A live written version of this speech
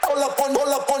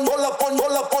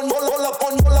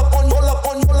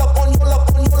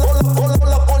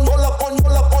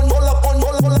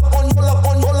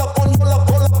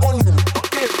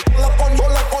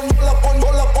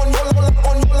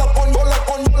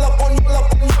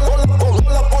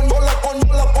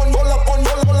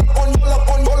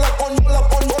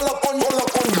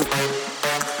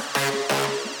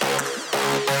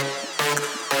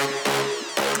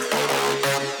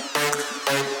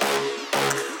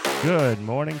Good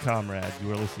morning, comrades.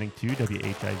 You are listening to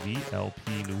WHIV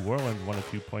LP New Orleans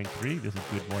 102.3. This is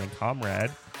Good Morning,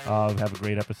 Comrade. We have a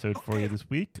great episode for you this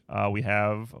week. We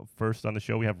have, first on the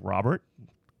show, we have Robert.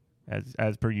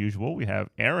 As per usual, we have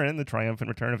Aaron, the triumphant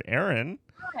return of Aaron.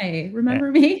 Hi,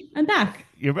 remember me? I'm back.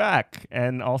 You're back.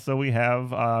 And also we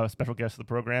have special guest of the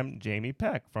program, Jamie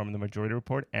Peck from the Majority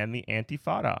Report and the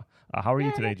Antifada. How are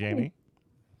you today, Jamie?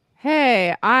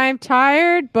 Hey, I'm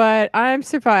tired, but I'm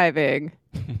surviving.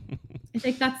 I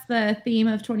think that's the theme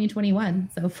of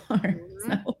 2021 so far.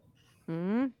 So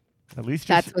At least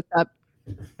that's what's up.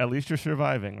 At least you're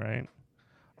surviving, right?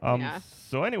 Yeah.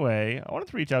 So anyway, I wanted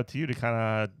to reach out to you to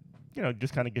kind of,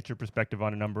 just kind of get your perspective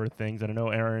on a number of things. And I know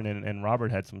Aaron and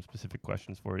Robert had some specific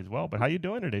questions for you as well. But how you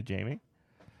doing today, Jamie?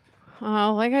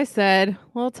 Oh, like I said, a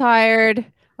little tired.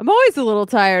 I'm always a little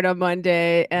tired on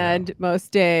Monday and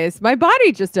most days. My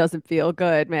body just doesn't feel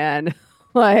good, man.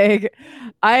 Like,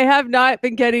 I have not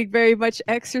been getting very much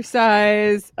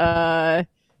exercise. I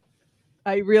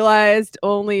realized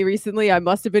only recently I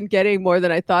must have been getting more than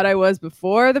I thought I was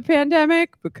before the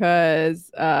pandemic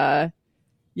because, it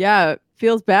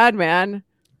feels bad, man.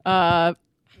 But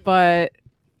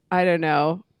I don't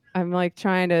know. I'm like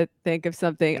trying to think of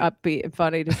something upbeat and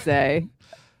funny to say.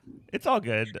 It's all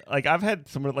good. Like, I've had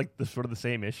some of like the sort of the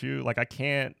same issue. Like,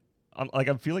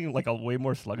 I'm feeling like a way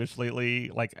more sluggish lately.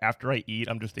 Like, after I eat,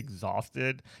 I'm just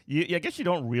exhausted. I guess you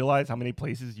don't realize how many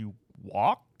places you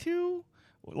walk to,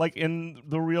 like in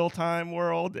the real time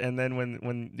world. And then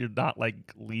when you're not like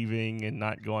leaving and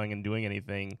not going and doing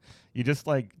anything, you just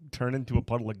like turn into a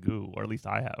puddle of goo, or at least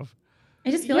I have. I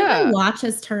just feel like my watch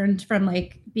has turned from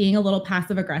like being a little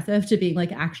passive aggressive to being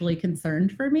like actually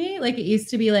concerned for me. Like, it used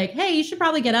to be like, hey, you should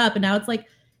probably get up. And now it's like,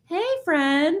 hey,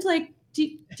 friend, like, do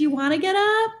you want to get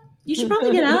up? You should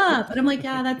probably get up. And I'm like,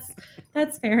 yeah,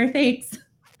 that's fair. Thanks.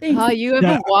 Oh, you have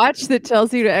a watch that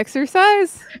tells you to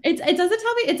exercise? It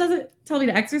doesn't tell me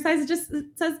to exercise. It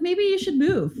says maybe you should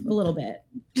move a little bit.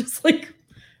 Just like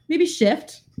maybe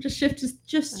shift your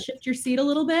seat a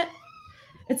little bit.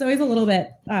 It's always a little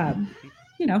bit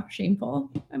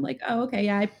shameful. I'm like, oh, okay,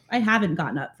 yeah, I haven't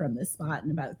gotten up from this spot in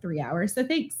about 3 hours. So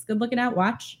thanks. Good looking out,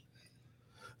 watch.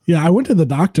 Yeah, I went to the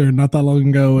doctor not that long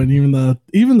ago, and even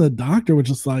the doctor was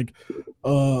just like,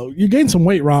 you gained some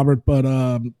weight, Robert, but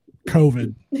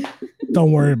COVID.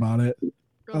 Don't worry about it.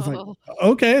 I was like,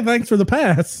 okay, thanks for the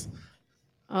pass.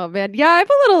 Oh, man. Yeah, I'm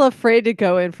a little afraid to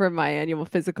go in for my annual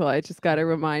physical. I just got a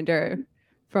reminder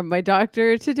from my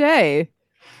doctor today.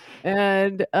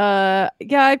 And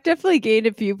I've definitely gained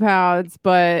a few pounds,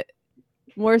 but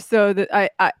more so that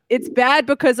I it's bad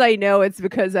because I know it's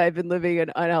because I've been living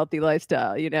an unhealthy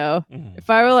lifestyle, you know? Mm. If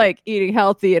I were like eating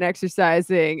healthy and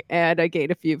exercising and I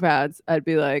gained a few pounds, I'd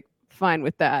be like fine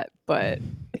with that. But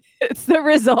it's the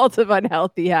result of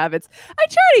unhealthy habits. I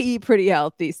try to eat pretty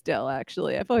healthy still,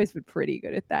 actually. I've always been pretty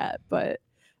good at that. But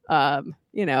it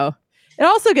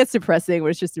also gets depressing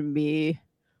when it's just me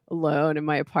alone in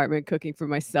my apartment cooking for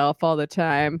myself all the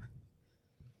time.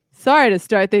 Sorry to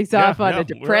start things off on a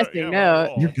depressing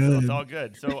note. You're good. It's all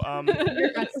good. So,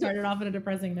 got started off on a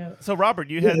depressing note. So, Robert,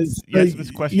 you had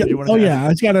this question. Yeah,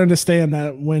 I just got to understand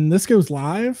that when this goes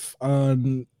live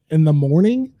in the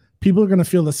morning, people are going to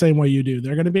feel the same way you do.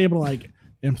 They're going to be able to like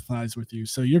empathize with you.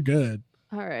 So you're good.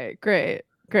 All right, great.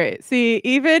 See,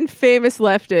 even famous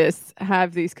leftists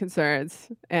have these concerns,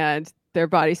 and their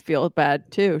bodies feel bad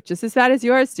too, just as bad as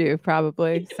yours do,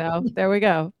 probably. So there we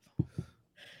go.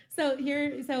 So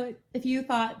if you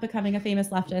thought becoming a famous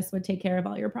leftist would take care of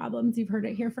all your problems, you've heard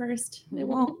it here first. It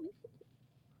won't.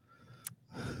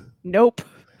 Nope.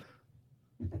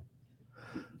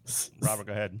 Robert,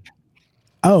 go ahead.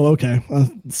 Oh, okay.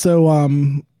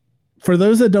 For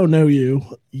those that don't know you,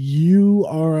 you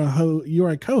are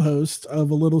a co-host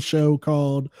of a little show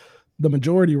called The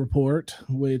Majority Report,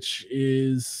 which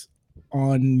is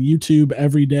on YouTube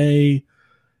every day,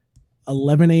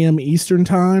 11 a.m. Eastern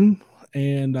time.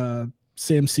 And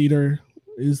Sam Cedar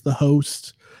is the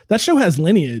host. That show has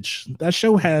lineage. That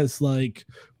show has like,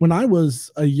 when I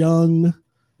was I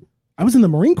was in the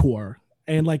Marine Corps,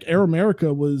 and like Air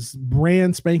America was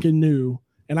brand spanking new.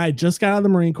 And I just got out of the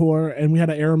Marine Corps, and we had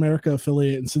an Air America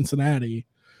affiliate in Cincinnati.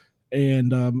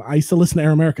 and I used to listen to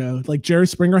Air America. Like Jerry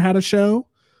Springer had a show.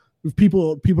 If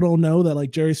people don't know that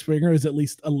like Jerry Springer is at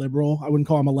least a liberal. I wouldn't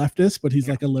call him a leftist, but he's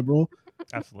like a liberal.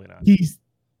 Absolutely not.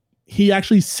 He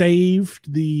actually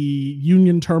saved the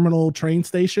Union Terminal train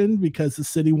station because the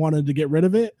city wanted to get rid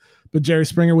of it. But Jerry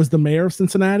Springer was the mayor of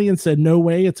Cincinnati and said, no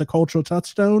way, it's a cultural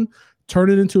touchstone.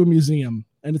 Turn it into a museum.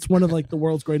 And it's one of like the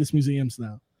world's greatest museums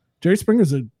now. Jerry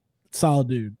Springer's a solid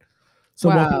dude. So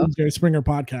welcome to the Jerry Springer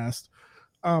podcast.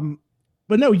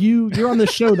 But no, you're on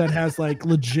this show that has like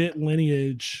legit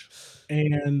lineage.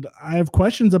 And I have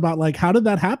questions about like, how did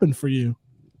that happen for you?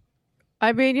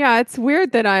 I mean, yeah, it's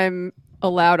weird that I'm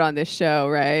allowed on this show,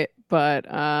 right? But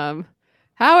how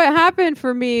it happened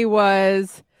for me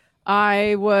was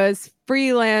I was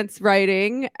freelance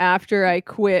writing after I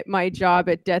quit my job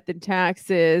at Death and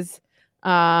Taxes,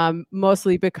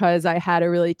 mostly because I had a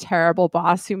really terrible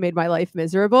boss who made my life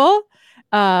miserable.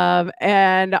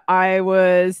 And I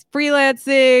was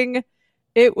freelancing.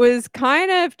 It was kind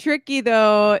of tricky,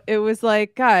 though. It was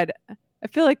like, God, I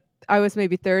feel like I was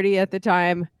maybe 30 at the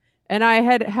time. And I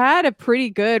had a pretty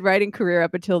good writing career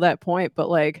up until that point. But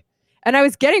like, and I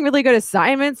was getting really good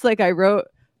assignments. Like I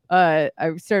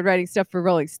started writing stuff for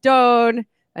Rolling Stone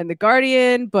and The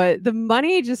Guardian, but the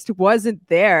money just wasn't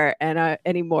there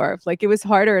anymore. Like it was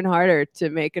harder and harder to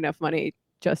make enough money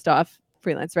just off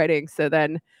freelance writing. So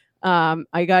then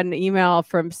I got an email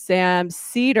from Sam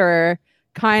Seder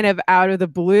kind of out of the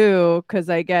blue because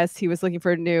I guess he was looking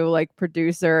for a new like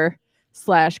producer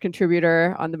 /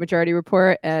 contributor on the Majority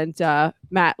Report, and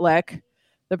Matt Leck,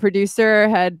 the producer,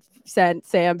 had sent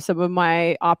Sam some of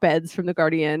my op-eds from The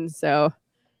Guardian. So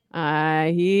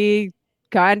he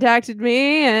contacted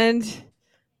me, and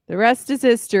the rest is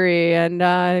history. And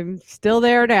I'm still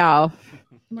there now.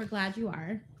 We're glad you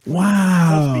are.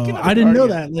 Wow. Well, I didn't know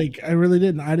that. Like, I really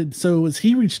didn't. So as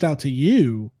he reached out to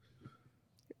you,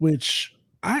 which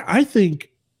I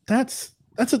think that's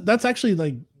actually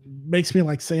like makes me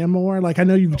like Sam more. Like, I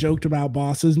know you've joked about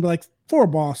bosses and be like, for a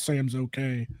boss, Sam's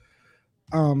okay.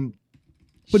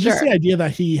 But just the idea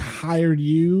that he hired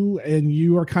you and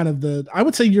you are kind of I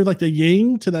would say you're like the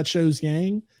yin to that show's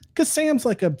yang, because Sam's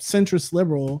like a centrist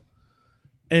liberal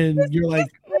and you're like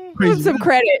crazy. Some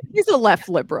credit. He's a left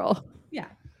liberal. Yeah.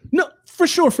 No, for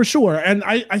sure. And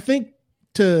I think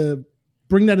to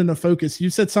bring that into focus, you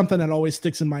said something that always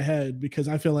sticks in my head because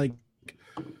I feel like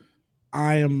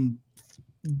I am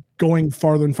going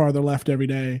farther and farther left every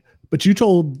day. But you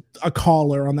told a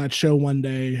caller on that show one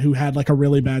day who had like a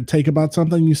really bad take about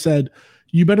something. You said,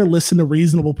 you better listen to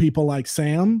reasonable people like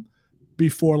Sam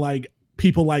before like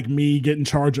people like me get in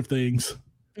charge of things.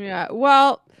 Yeah.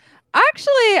 Well,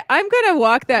 actually, I'm going to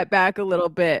walk that back a little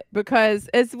bit because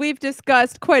as we've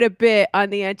discussed quite a bit on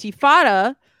the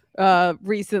Antifada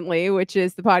recently, which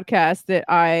is the podcast that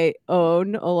I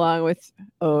own along with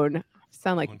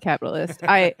sound like a capitalist.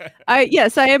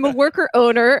 Yes, I am a worker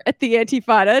owner at the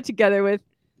Antifada together with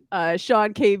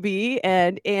Sean KB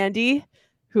and Andy,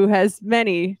 who has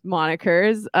many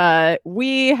monikers.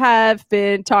 We have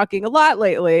been talking a lot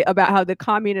lately about how the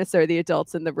communists are the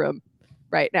adults in the room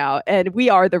right now, and we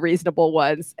are the reasonable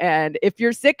ones. And if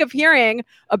you're sick of hearing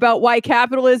about why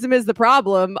capitalism is the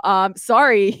problem,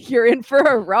 sorry, you're in for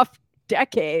a rough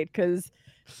decade because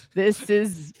this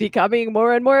is becoming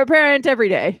more and more apparent every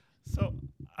day. So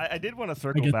I did want to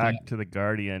circle back to The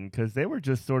Guardian because they were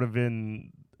just sort of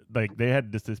in, like, they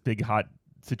had just this big hot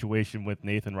situation with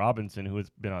Nathan Robinson, who has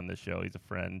been on this show. He's a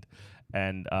friend.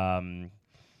 And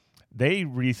they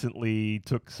recently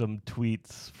took some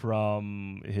tweets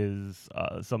from his,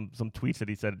 some tweets that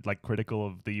he said, like, critical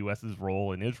of the U.S.'s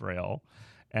role in Israel.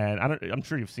 And I'm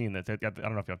sure you've seen this. I don't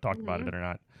know if y'all talked about it or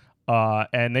not.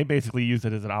 And they basically used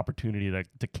it as an opportunity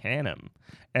to can him.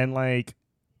 And, like,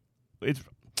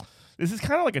 this is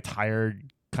kind of like a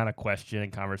tired kind of question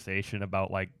and conversation about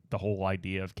like the whole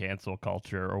idea of cancel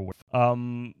culture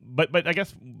but I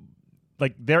guess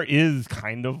like there is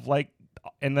kind of like,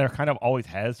 and there kind of always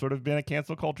has sort of been a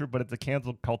cancel culture, but it's a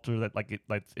cancel culture that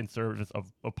it's in service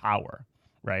of power,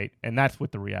 right? And that's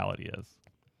what the reality is.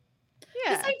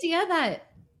 Yeah. This idea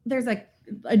that there's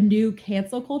a new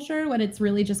cancel culture when it's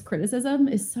really just criticism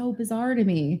is so bizarre to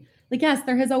me. Like, yes,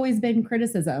 there has always been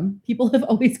criticism. People have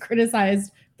always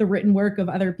criticized the written work of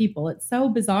other people. It's so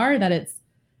bizarre that it's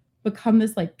become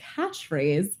this like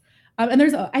catchphrase. And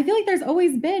I feel like there's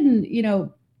always been,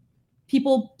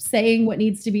 people saying what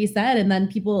needs to be said, and then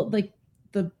people like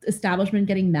the establishment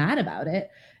getting mad about it.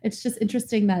 It's just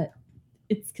interesting that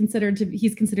he's considered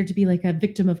to be like a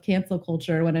victim of cancel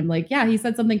culture when I'm like, yeah, he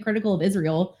said something critical of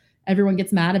Israel. Everyone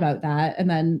gets mad about that. And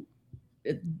then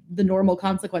the normal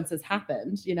consequences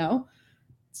happened,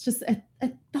 it's just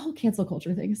the whole cancel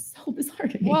culture thing is so bizarre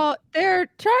to me. Well, they're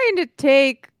trying to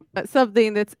take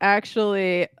something that's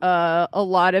actually a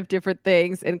lot of different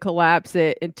things and collapse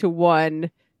it into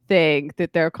one thing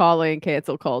that they're calling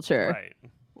cancel culture. Right.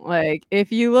 Like,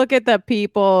 if you look at the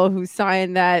people who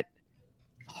signed that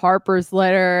Harper's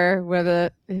letter,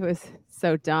 it was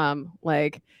so dumb,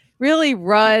 like really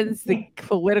runs the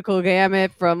political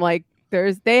gamut from like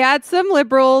they had some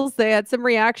liberals, they had some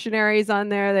reactionaries on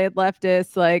there, they had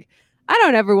leftists. Like, I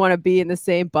don't ever want to be in the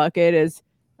same bucket as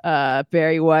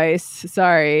Barry Weiss.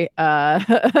 Sorry.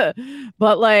 But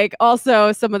like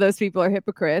also some of those people are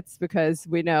hypocrites because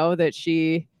we know that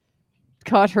she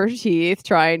cut her teeth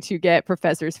trying to get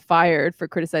professors fired for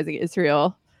criticizing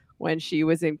Israel when she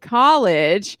was in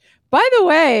college. By the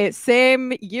way,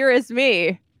 same year as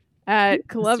me at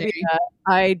Columbia.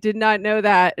 I did not know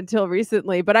that until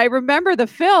recently, but I remember the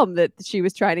film that she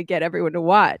was trying to get everyone to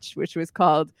watch, which was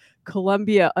called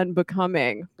Columbia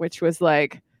Unbecoming, which was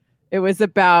like, it was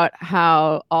about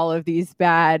how all of these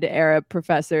bad Arab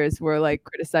professors were like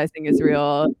criticizing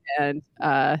Israel, and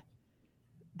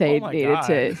they needed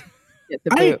to get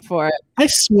the boot for it. I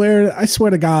swear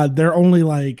to God, there are only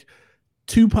like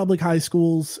 2 public high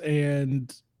schools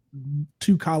and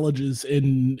 2 colleges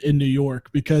in New York,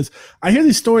 because I hear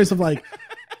these stories of like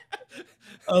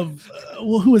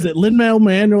who is it?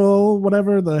 Lin-Manuel,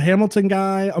 whatever, the Hamilton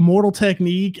guy, Immortal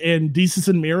Technique, and Desus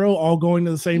and Mero all going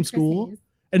to the same school. Hayes.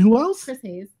 And who else? Chris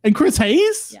Hayes. And Chris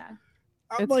Hayes? Yeah.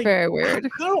 It's like, very weird.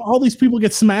 How do all these people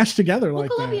get smashed together like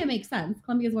Columbia that? makes sense.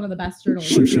 Columbia is one of the best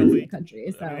journalism Sure. schools in the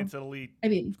country. So It's an elite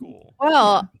school.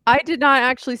 Well, I did not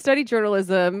actually study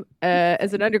journalism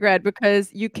as an undergrad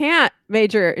because you can't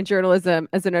major in journalism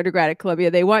as an undergrad at Columbia.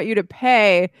 They want you to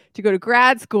pay to go to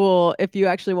grad school if you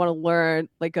actually want to learn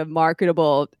like a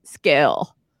marketable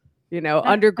skill.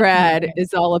 Undergrad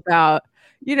is all about,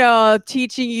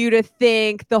 teaching you to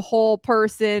think the whole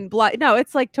person. No,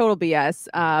 it's like total BS.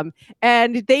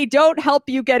 And they don't help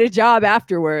you get a job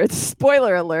afterwards.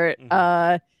 Spoiler alert.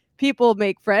 People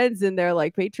make friends in their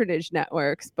like patronage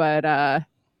networks, but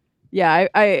yeah,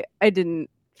 I didn't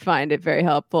find it very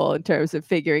helpful in terms of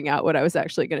figuring out what I was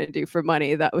actually going to do for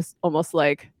money. That was almost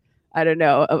like, I don't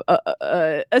know,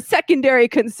 a secondary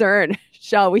concern,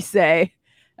 shall we say,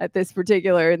 at this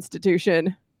particular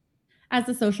institution. As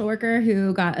a social worker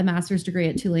who got a master's degree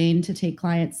at Tulane to take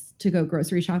clients to go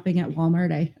grocery shopping at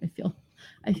Walmart,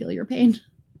 I feel your pain.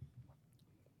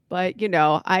 But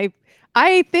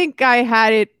I think I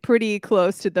had it pretty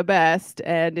close to the best,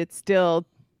 and it still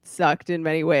sucked in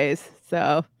many ways.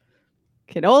 So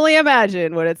can only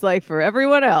imagine what it's like for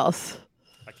everyone else.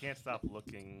 I can't stop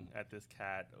looking at this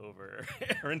cat over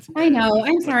Erin's head. I know.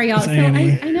 I'm sorry, y'all. So Same.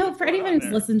 I know for anyone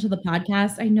who's listened to the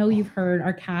podcast, I know you've heard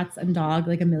our cats and dog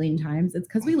like a million times. It's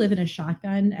because we live in a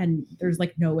shotgun and there's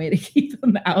like no way to keep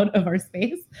them out of our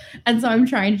space. And so I'm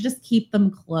trying to just keep them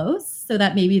close so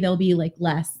that maybe they'll be like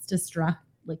less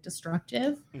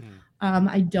destructive.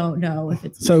 I don't know if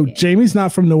it's so Jamie's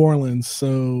not from New Orleans,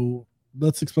 so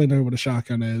let's explain to her what a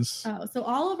shotgun is. Oh, so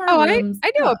all of our rooms.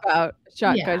 I know about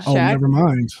Shotgun Shack. Oh, never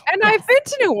mind. And I've been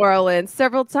to New Orleans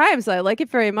several times. I like it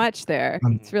very much there.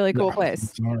 It's a really cool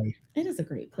place. Sorry. It is a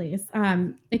great place,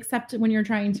 except when you're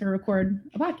trying to record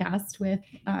a podcast with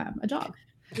a dog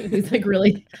who's like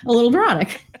really a little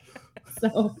neurotic.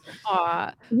 So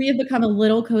we have become a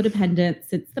little codependent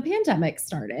since the pandemic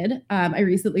started. I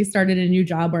recently started a new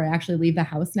job where I actually leave the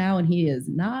house now, and he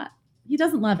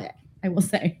doesn't love it, I will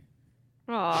say.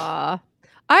 Aw.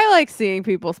 I like seeing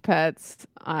people's pets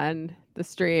on the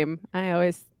stream. I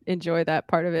always enjoy that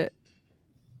part of it.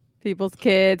 People's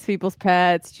kids, people's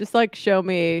pets. Just like show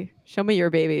me your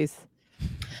babies.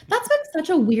 That's been such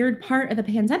a weird part of the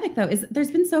pandemic, though, is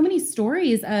there's been so many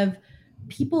stories of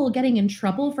people getting in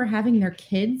trouble for having their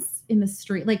kids in the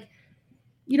street. Like,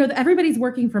 everybody's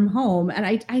working from home. And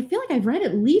I feel like I've read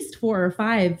at least 4 or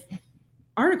 5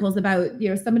 articles about,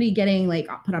 somebody getting like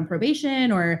put on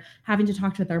probation or having to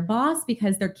talk to their boss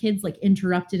because their kids like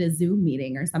interrupted a Zoom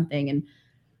meeting or something. And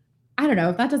I don't know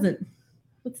if that doesn't,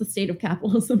 what's the state of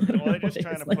capitalism? I don't know what it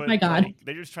is. Like, my God.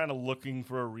 They're just trying to looking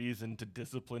for a reason to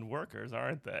discipline workers,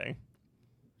 aren't they?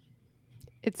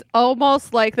 It's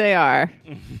almost like they are.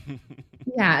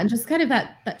 Yeah. And just kind of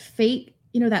that fake,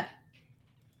 that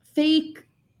fake,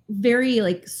 very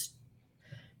like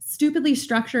stupidly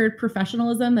structured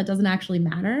professionalism that doesn't actually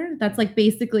matter. That's like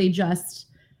basically just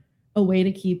a way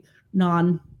to keep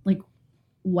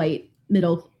white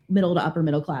middle to upper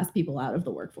middle class people out of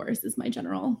the workforce is my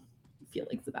general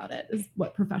feelings about it, is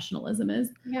what professionalism is.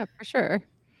 Yeah, for sure.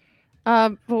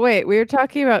 But wait, we were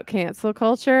talking about cancel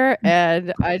culture,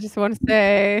 and I just want to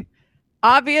say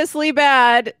obviously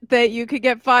bad that you could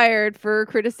get fired for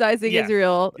criticizing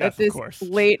Israel at this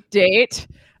late date.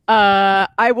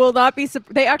 I will not be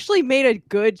they actually made a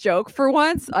good joke for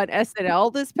once on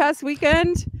SNL this past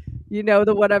weekend. You know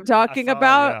the one I'm talking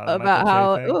about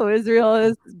how Israel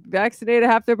has vaccinated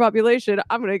half their population.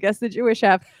 I'm gonna guess the Jewish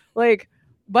half. Like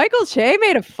Michael Che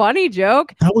made a funny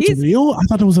joke. That was real? I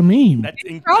thought it was a meme.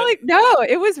 Probably no,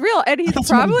 it was real, and he's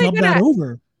probably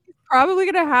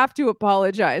gonna have to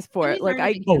apologize for it. Like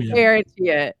I guarantee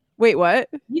it. Wait, what?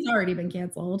 He's already been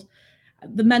canceled.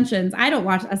 The mentions. I don't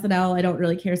watch SNL. I don't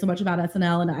really care so much about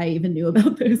SNL, and I even knew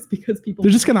about this because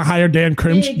they're just gonna hire Dan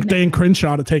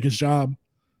Crenshaw to take his job.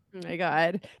 Oh my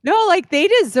God. No, like they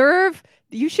deserve.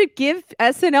 You should give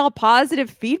SNL positive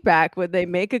feedback when they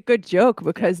make a good joke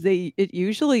because it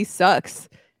usually sucks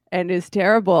and is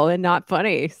terrible and not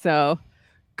funny. So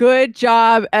good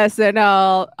job,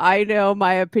 SNL. I know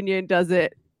my opinion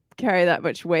doesn't carry that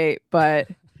much weight, but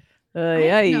I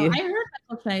heard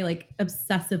Michael Che like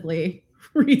obsessively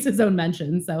reads his own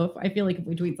mentions. So I feel like if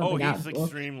we tweet something out,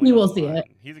 we will see it.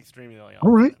 He's extremely online.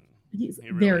 All right. He's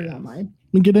very online.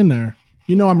 Let me get in there.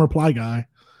 You know I'm reply guy.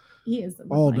 He is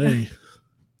all day.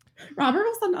 Robert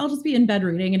I'll just be in bed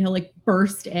reading and he'll like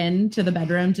burst into the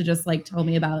bedroom to just like tell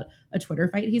me about a Twitter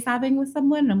fight he's having with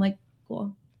someone. And I'm like,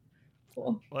 cool.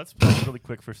 Well, let's pause really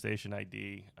quick for station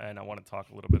ID. And I want to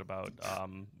talk a little bit about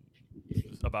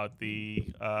the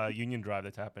union drive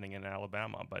that's happening in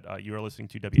Alabama. But you're listening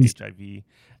to WHIV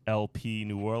LP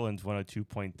New Orleans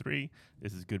 102.3.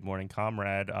 This is Good Morning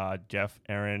Comrade. Jeff,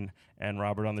 Aaron, and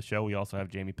Robert on the show. We also have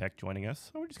Jamie Peck joining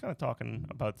us. So we're just kind of talking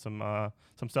about some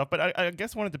stuff. But I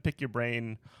guess wanted to pick your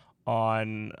brain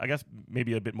on, I guess,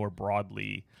 maybe a bit more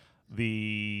broadly.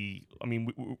 We're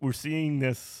seeing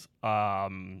this...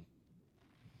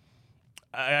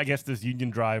 I guess this union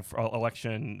drive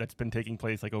election that's been taking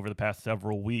place like over the past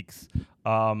several weeks,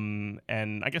 and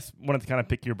I guess wanted to kind of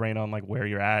pick your brain on like where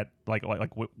you're at, like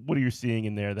what are you seeing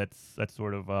in there that's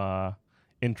sort of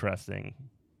interesting?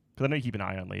 Because I know you keep an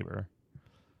eye on labor.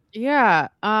 Yeah.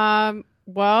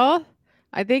 Well,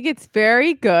 I think it's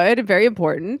very good and very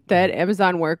important that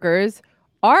Amazon workers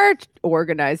are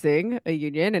organizing a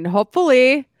union, and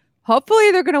hopefully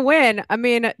they're going to win. I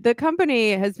mean, the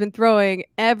company has been throwing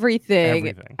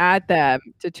everything at them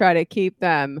to try to keep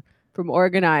them from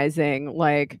organizing.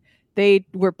 Like they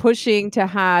were pushing to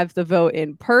have the vote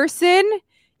in person,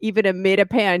 even amid a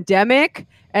pandemic.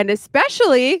 And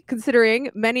especially considering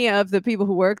many of the people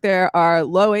who work there are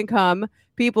low income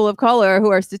people of color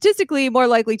who are statistically more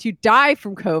likely to die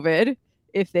from COVID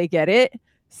if they get it.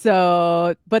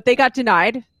 So, but they got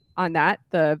denied on that.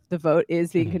 The vote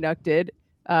is being conducted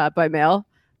by mail.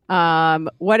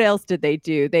 What else did they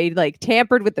do? They like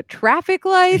tampered with the traffic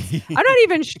lights. I'm not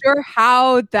even sure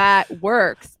how that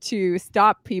works to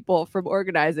stop people from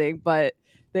organizing, but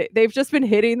they've just been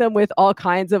hitting them with all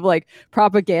kinds of like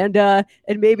propaganda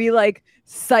and maybe like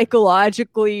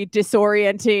psychologically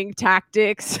disorienting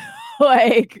tactics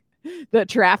like the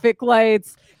traffic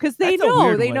lights, because they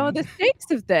know the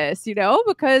stakes of this,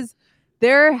 because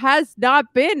there has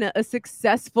not been a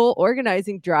successful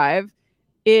organizing drive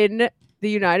in the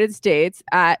United States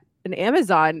at an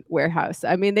Amazon warehouse.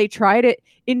 I mean, they tried it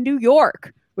in New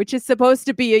York, which is supposed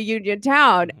to be a union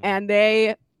town, and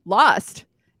they lost.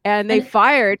 And they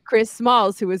fired Chris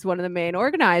Smalls, who was one of the main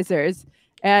organizers.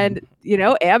 And,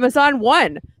 Amazon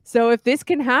won. So if this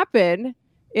can happen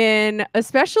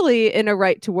especially in a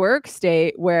right to work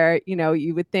state where,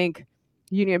 you would think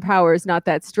union power is not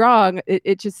that strong,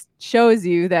 it just shows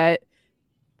you that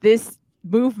this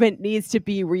movement needs to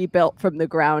be rebuilt from the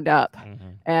ground up.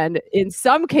 And in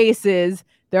some cases,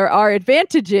 there are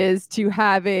advantages to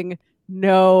having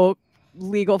no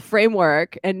legal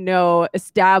framework and no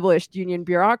established union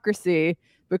bureaucracy,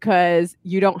 because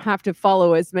you don't have to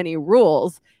follow as many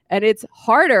rules. And it's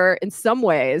harder in some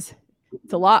ways.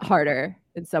 It's a lot harder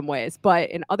in some ways, but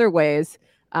in other ways,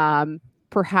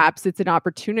 perhaps it's an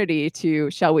opportunity to,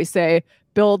 shall we say,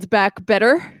 build back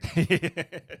better.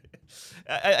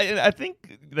 I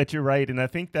think that you're right, and I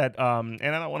think that, and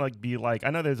I don't want to be like, I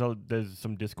know there's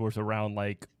some discourse around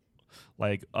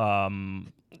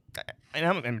and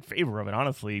I'm in favor of it,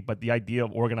 honestly, but the idea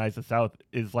of Organize the South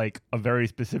is like a very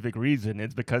specific reason.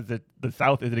 It's because the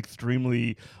South is an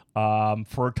extremely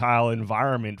fertile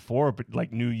environment for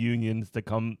like new unions to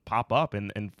pop up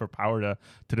and for power to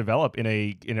develop in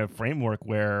a framework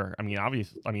where,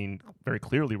 very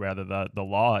clearly rather, the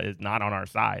law is not on our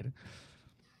side.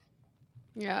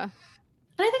 Yeah. And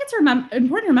I think it's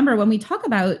important to remember when we talk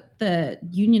about the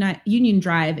union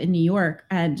drive in New York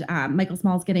and Michael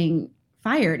Smalls getting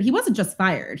fired, he wasn't just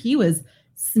fired. He was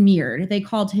smeared. They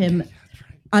called him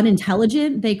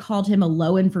unintelligent. They called him a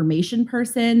low information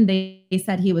person. They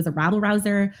said he was a rabble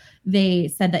rouser. They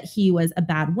said that he was a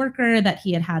bad worker, that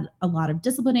he had a lot of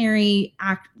disciplinary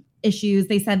issues.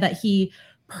 They said that he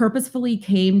purposefully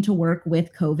came to work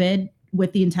with COVID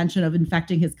with the intention of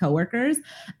infecting his coworkers.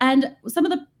 And some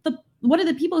of the one of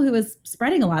the people who was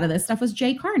spreading a lot of this stuff was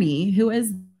Jay Carney, who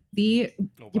is the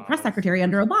press secretary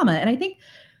under Obama. And I think,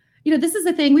 this is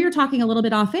the thing, we were talking a little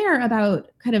bit off air about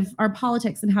kind of our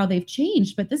politics and how they've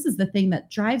changed, but this is the thing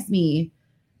that drives me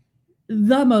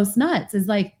the most nuts is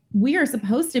like, we are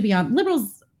supposed to be on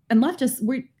liberals and leftists.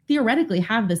 We theoretically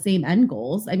have the same end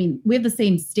goals. I mean, we have the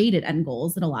same stated end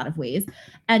goals in a lot of ways.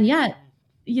 And yet,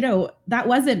 that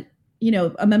wasn't,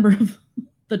 a member of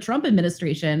the Trump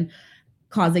administration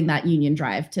causing that union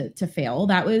drive to fail.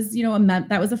 That was,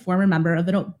 that was a former member of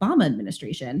the Obama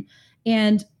administration.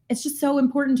 And it's just so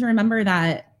important to remember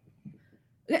that,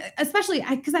 especially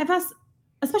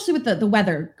especially with the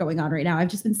weather going on right now, I've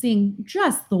just been seeing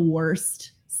just the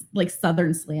worst, like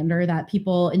Southern slander that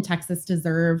people in Texas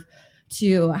deserve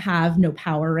to have no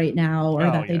power right now,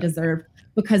 or they deserve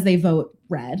because they vote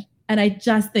red. And I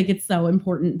just think it's so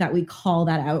important that we call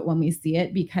that out when we see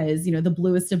it, because, the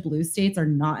bluest of blue states are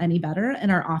not any better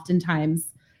and are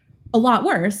oftentimes a lot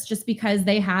worse, just because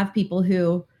they have people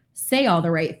who say all the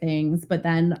right things, but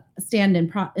then stand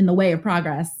in the way of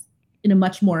progress in a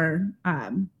much more,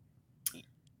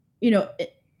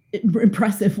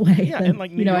 impressive way. Yeah, and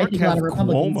like New York has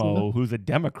Cuomo, who's a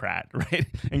Democrat, right?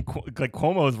 And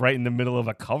Cuomo is right in the middle of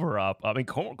a cover-up. I mean,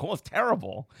 Cuomo's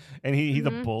terrible, and he's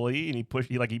a bully, and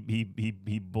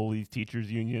he bullies teachers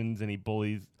unions, and he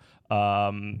bullies.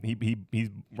 He's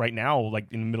right now like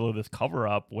in the middle of this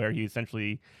cover-up where he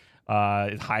essentially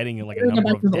is hiding in like a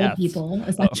number of deaths people,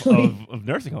 of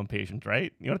nursing home patients.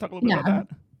 Right? You want to talk a little bit about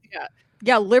that? Yeah.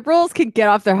 Yeah, liberals can get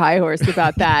off their high horse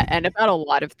about that and about a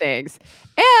lot of things.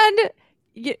 And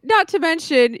not to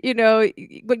mention,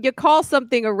 when you call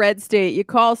something a red state, you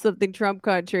call something Trump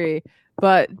country,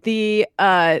 but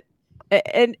and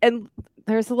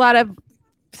there's a lot of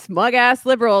smug ass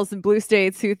liberals in blue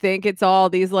states who think it's all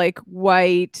these like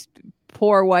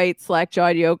poor white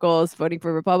slack-jawed yokels voting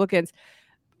for Republicans.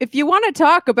 If you want to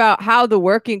talk about how the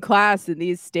working class in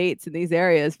these states, in these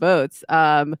areas votes,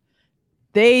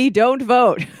 they don't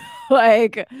vote.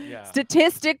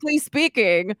 Statistically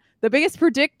speaking, the biggest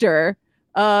predictor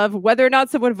of whether or not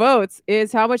someone votes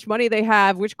is how much money they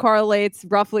have, which correlates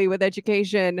roughly with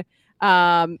education.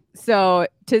 So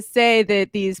to say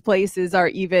that these places are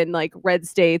even like red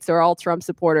states or all Trump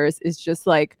supporters is just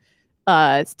like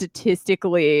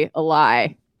statistically a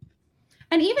lie.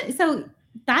 And even so,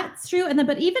 that's true. And then,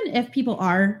 but even if people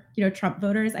are, Trump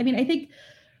voters, I mean, I think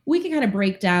we can kind of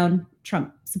break down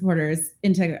Trump supporters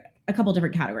into a couple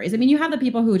different categories. I mean, you have the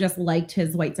people who just liked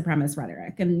his white supremacist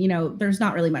rhetoric, and, there's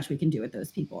not really much we can do with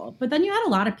those people. But then you had a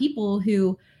lot of people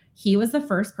who he was the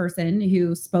first person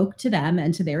who spoke to them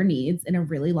and to their needs in a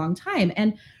really long time.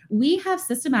 And we have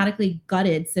systematically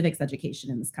gutted civics education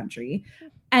in this country.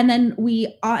 And then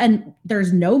and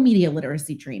there's no media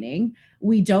literacy training.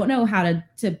 We don't know how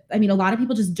to, a lot of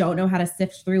people just don't know how to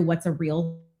sift through what's a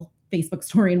real Facebook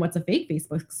story and what's a fake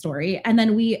Facebook story. And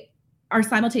then we are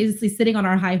simultaneously sitting on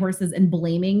our high horses and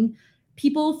blaming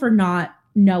people for not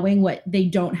knowing what they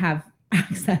don't have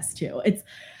access to.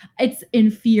 It's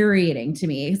infuriating to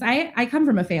me, because I come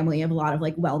from a family of a lot of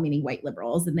like well-meaning white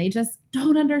liberals, and they just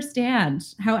don't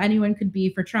understand how anyone could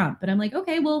be for Trump. But I'm like,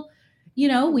 okay, well,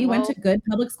 we went to good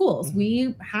public schools.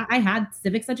 I had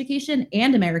civics education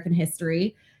and American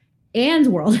history and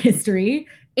world history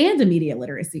and a media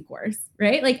literacy course,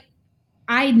 right? Like,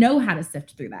 I know how to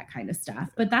sift through that kind of stuff,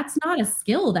 but that's not a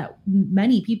skill that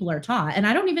many people are taught. And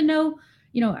I don't even know,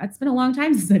 it's been a long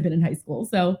time since I've been in high school.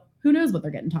 So who knows what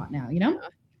they're getting taught now,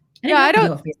 Yeah,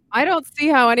 I don't see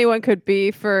how anyone could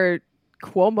be for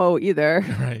Cuomo either.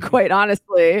 Right. Quite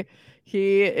honestly,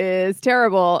 he is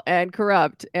terrible and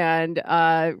corrupt and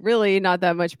really not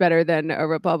that much better than a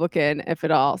Republican, if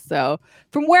at all. So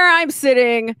from where I'm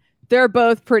sitting, they're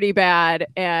both pretty bad,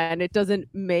 and it doesn't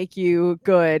make you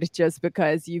good just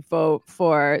because you vote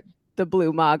for the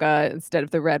blue MAGA instead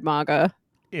of the red MAGA.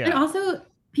 Yeah. And also,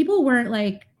 people weren't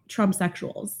like Trump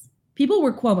sexuals. People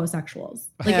were Cuomo sexuals.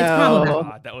 Like, it's problematic.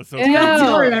 God, that was so. Do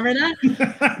you remember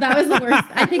that? That was the worst.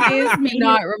 I think it was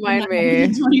not remind me.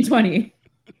 2020.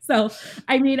 So,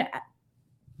 a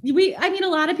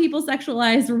lot of people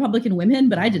sexualized Republican women,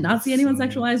 but I did not see anyone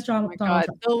sexualize Donald Trump.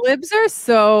 The libs are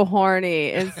so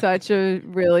horny in such a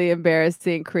really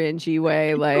embarrassing, cringy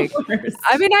way. Like,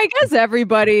 I guess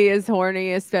everybody is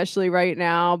horny, especially right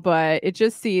now, but it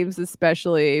just seems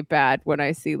especially bad when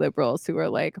I see liberals who are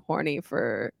like horny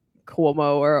for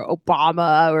Cuomo or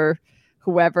Obama or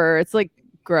whoever. It's like I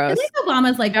gross. think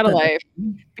Obama's like Gotta like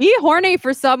be horny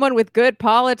for someone with good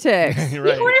politics. You're Be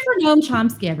right. horny for Noam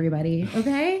Chomsky, everybody.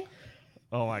 Okay.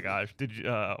 Oh my gosh! Did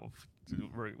you?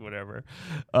 Whatever.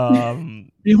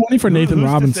 Be horny for Nathan who's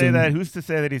Robinson. To say that, who's to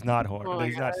say that he's not horny? Oh that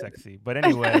he's my not God. sexy. But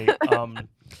anyway,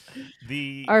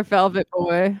 the Our velvet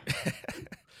boy.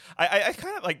 I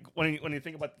kind of like when you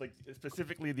think about like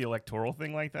specifically the electoral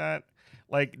thing like that,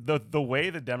 like the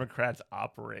way the Democrats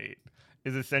operate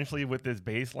is essentially with this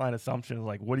baseline assumption of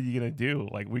like, what are you gonna do?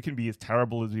 Like, we can be as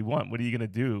terrible as we want. What are you gonna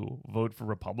do? Vote for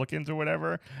Republicans or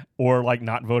whatever, or like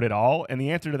not vote at all? And the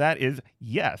answer to that is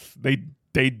yes. They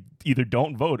either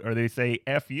don't vote or they say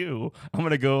F you. I'm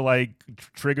gonna go like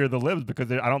trigger the libs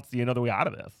because I don't see another way out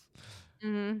of this.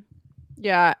 Mm-hmm.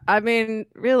 Yeah, I mean,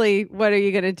 really, what are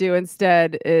you going to do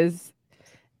instead is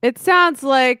it sounds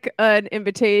like an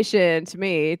invitation to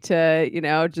me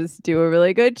to, just do a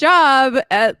really good job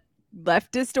at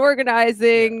leftist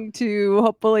organizing to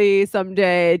hopefully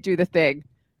someday do the thing.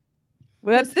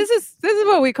 Well, this is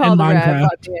what we call In the rev Minecraft. on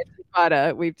the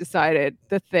Antifada. We've decided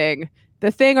the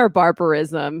thing or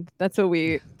barbarism. That's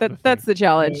what that's the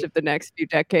challenge of the next few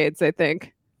decades, I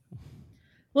think.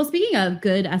 Well, speaking of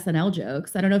good SNL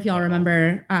jokes, I don't know if y'all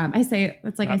remember. I say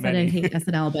it's like Not I said, many. I hate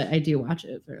SNL, but I do watch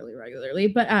it fairly regularly.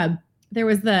 But there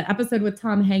was the episode with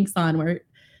Tom Hanks on where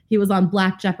he was on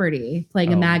Black Jeopardy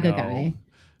playing a Oh, MAGA no. guy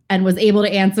and was able to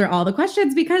answer all the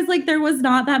questions because like there was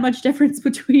not that much difference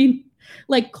between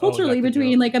like culturally that's a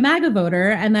between joke. like a MAGA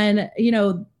voter and then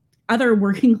other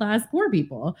working class poor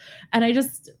people. And I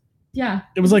just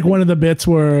It was like one of the bits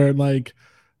where like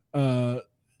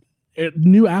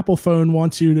new Apple phone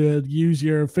wants you to use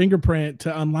your fingerprint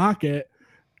to unlock it,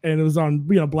 and it was on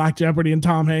Black Jeopardy, and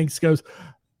Tom Hanks goes,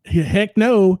 heck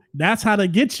no, that's how to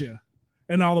get you.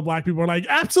 And all the black people are like,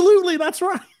 absolutely, that's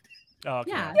right. Oh,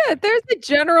 okay. Yeah. Yeah, there's a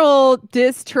general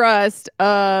distrust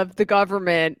of the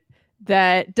government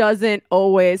that doesn't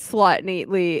always slot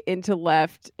neatly into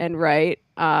left and right,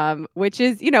 which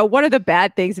is, one of the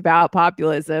bad things about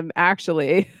populism,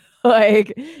 actually.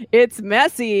 Like, it's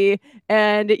messy.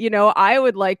 And, I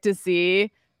would like to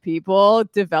see people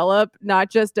develop not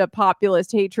just a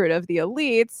populist hatred of the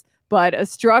elites, but a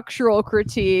structural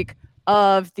critique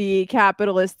of the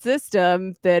capitalist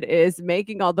system that is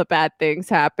making all the bad things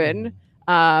happen.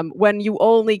 When you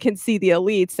only can see the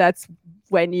elites, that's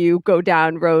when you go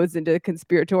down roads into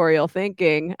conspiratorial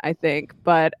thinking, I think.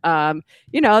 But,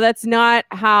 that's not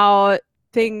how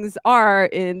things are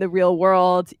in the real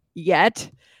world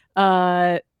yet.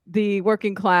 The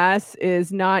working class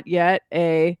is not yet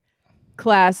a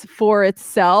class for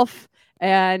itself.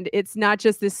 And it's not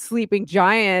just this sleeping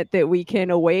giant that we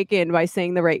can awaken by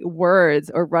saying the right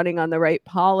words or running on the right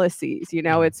policies.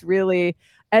 It's really,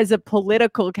 as a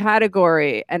political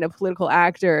category and a political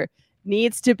actor,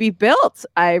 needs to be built,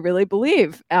 I really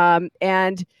believe.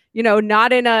 And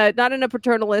not in a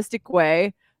paternalistic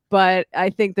way, but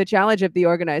I think the challenge of the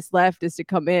organized left is to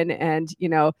come in and,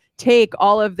 take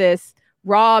all of this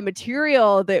raw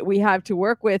material that we have to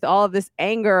work with, all of this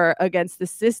anger against the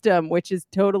system, which is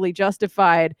totally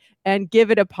justified, and give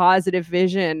it a positive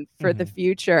vision for the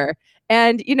future.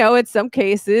 And, in some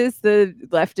cases, the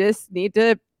leftists need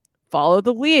to follow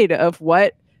the lead of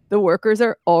what the workers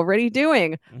are already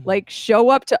doing, like show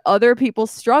up to other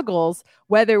people's struggles,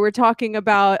 whether we're talking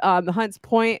about the Hunts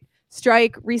Point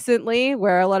strike recently,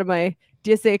 where a lot of my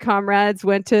DSA comrades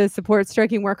went to support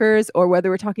striking workers, or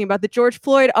whether we're talking about the George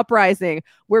Floyd uprising,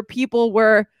 where people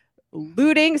were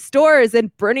looting stores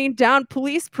and burning down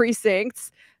police precincts.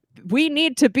 We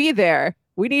need to be there.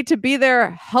 We need to be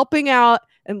there helping out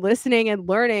and listening and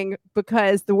learning,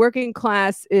 because the working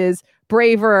class is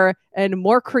braver and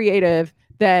more creative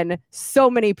than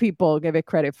so many people give it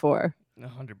credit for.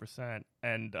 100%.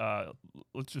 And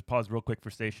let's just pause real quick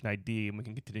for station ID, and we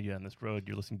can continue down this road.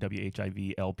 You're listening to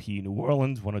WHIV LP New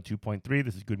Orleans 102.3.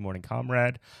 This is Good Morning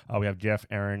Comrade. We have Jeff,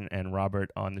 Aaron, and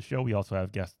Robert on the show. We also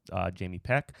have guest Jamie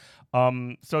Peck.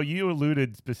 So you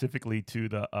alluded specifically to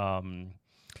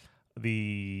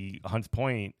the Hunts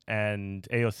Point, and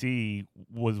AOC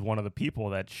was one of the people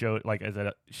that showed, like,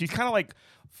 she's kind of like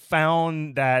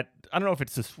found that, I don't know if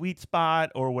it's a sweet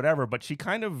spot or whatever, but she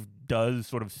kind of does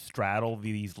sort of straddle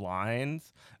these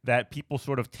lines that people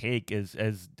sort of take as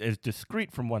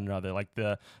discrete from one another, like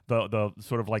the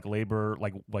sort of like labor,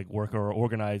 like worker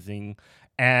organizing,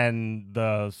 and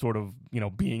the sort of,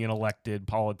 being an elected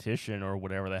politician or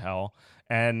whatever the hell.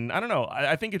 And I don't know,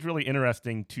 I think it's really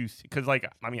interesting to see, because I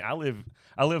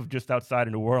live just outside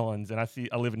of New Orleans, and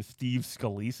I live in Steve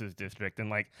Scalise's district, and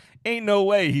like, ain't no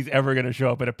way he's ever gonna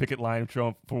show up at a picket line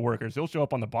for workers. He'll show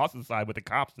up on the boss's side with the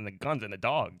cops and the guns and the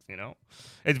dogs,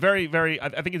 It's very, very.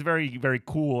 I think it's very, very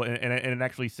cool, and it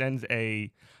actually sends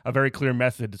a very clear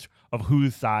message of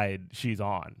whose side she's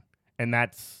on, and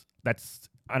that's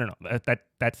I don't know,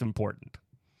 that's important.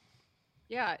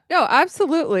 Yeah, no,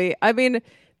 absolutely. I mean,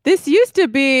 this used to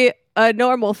be a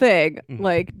normal thing,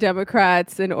 like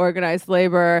Democrats and organized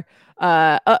labor.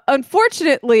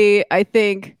 Unfortunately, I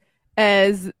think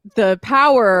as the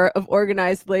power of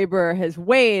organized labor has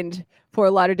waned for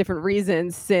a lot of different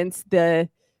reasons since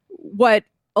what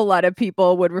a lot of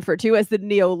people would refer to as the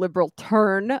neoliberal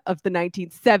turn of the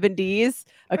 1970s,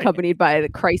 accompanied by the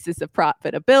crisis of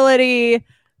profitability,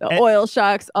 the oil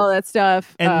shocks, all that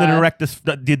stuff. And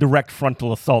the direct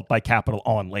frontal assault by capital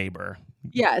on labor.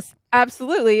 Yes,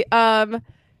 absolutely.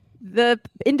 The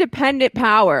independent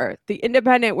power, the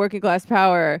independent working class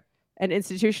power and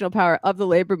institutional power of the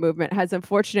labor movement has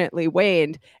unfortunately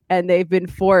waned, and they've been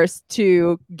forced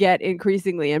to get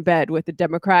increasingly in bed with the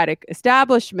democratic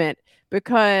establishment,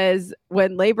 because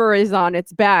when labor is on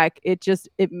its back, it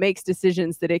makes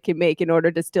decisions that it can make in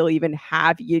order to still even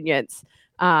have unions.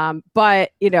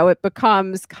 But, it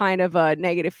becomes kind of a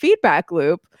negative feedback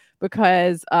loop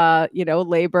because,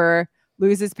 labor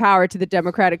loses power to the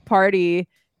Democratic Party.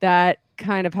 That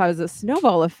kind of has a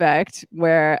snowball effect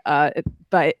where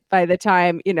by the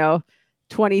time,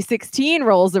 2016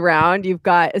 rolls around, you've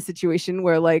got a situation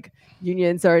where like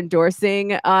unions are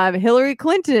endorsing Hillary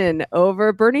Clinton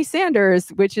over Bernie Sanders,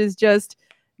 which is just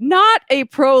not a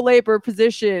pro-labor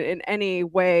position in any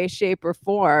way, shape, or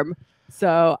form.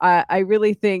 So I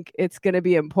really think it's going to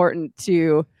be important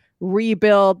to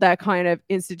rebuild that kind of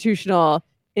institutional,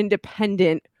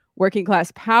 independent working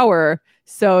class power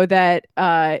so that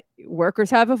workers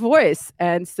have a voice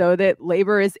and so that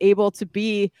labor is able to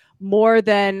be more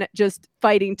than just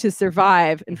fighting to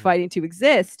survive and fighting to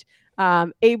exist,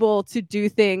 able to do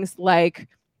things like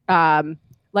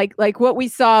what we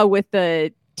saw with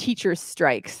the teachers'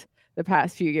 strikes the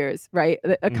past few years, right?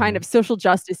 A kind of social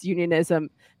justice unionism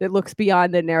that looks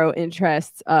beyond the narrow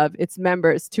interests of its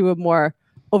members to a more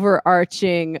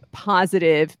overarching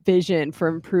positive vision for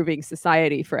improving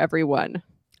society for everyone.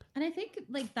 And I think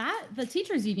like that, the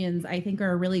teachers' unions, I think,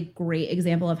 are a really great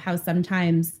example of how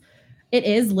sometimes it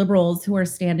is liberals who are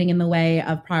standing in the way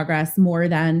of progress more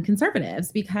than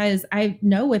conservatives, because I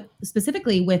know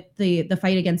specifically with the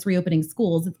fight against reopening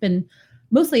schools, it's been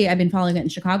mostly, I've been following it in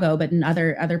Chicago, but in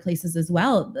other places as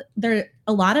well. There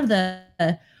a lot of the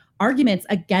arguments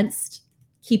against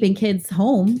keeping kids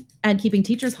home and keeping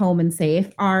teachers home and safe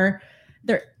are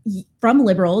they're from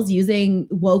liberals using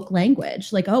woke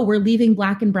language, like, oh, we're leaving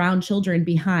Black and brown children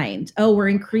behind. Oh, we're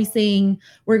increasing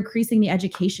the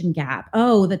education gap.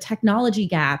 Oh, the technology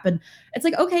gap. And it's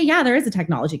like, okay, yeah, there is a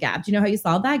technology gap. Do you know how you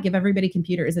solve that? Give everybody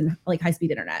computers and like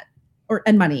high-speed internet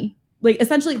and money. Like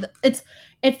essentially it's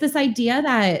this idea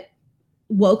that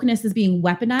wokeness is being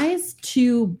weaponized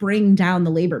to bring down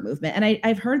the labor movement. And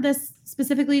I've heard this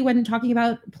specifically when talking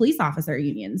about police officer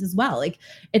unions as well. Like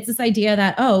it's this idea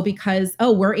that, because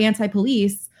we're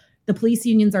anti-police, the police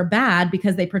unions are bad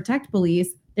because they protect police,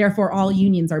 therefore all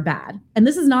unions are bad. And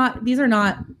these are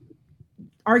not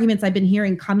arguments I've been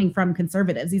hearing coming from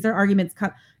conservatives. These are arguments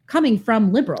coming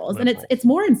from liberals. And it's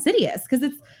more insidious because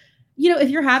it's, if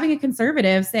you're having a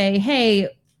conservative say, hey,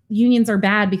 unions are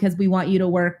bad because we want you to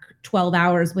work 12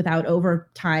 hours without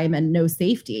overtime and no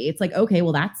safety. It's like, okay,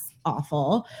 well, that's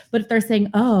awful. But if they're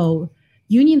saying, oh,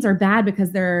 unions are bad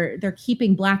because they're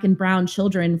keeping Black and brown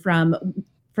children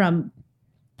from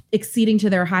exceeding to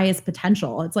their highest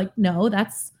potential. It's like, no,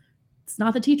 it's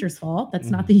not the teacher's fault. That's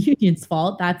not the union's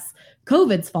fault. That's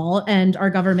COVID's fault and our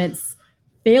government's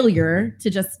failure to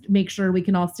just make sure we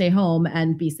can all stay home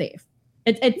and be safe.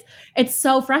 It's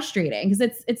so frustrating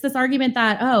because it's this argument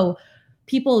that,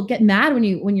 people get mad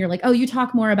when you're like, oh, you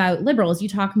talk more about liberals, you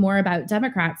talk more about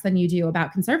Democrats than you do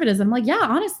about conservatives. I'm like, yeah,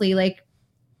 honestly, like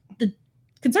the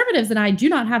conservatives and I do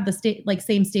not have the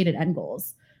same stated end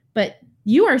goals, but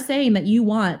you are saying that you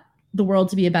want the world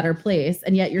to be a better place,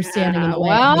 and yet you're standing in the way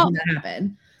of making that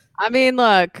happen. I mean,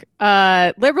 look,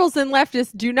 liberals and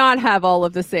leftists do not have all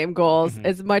of the same goals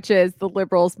as much as the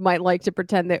liberals might like to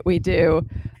pretend that we do.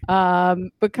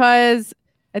 Because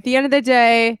at the end of the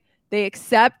day, they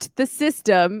accept the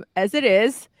system as it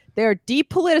is. They're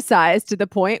depoliticized to the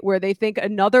point where they think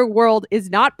another world is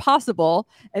not possible,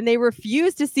 and they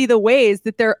refuse to see the ways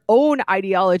that their own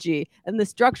ideology and the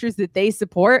structures that they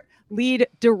support lead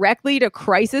directly to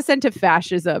crisis and to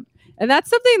fascism. And that's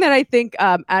something that I think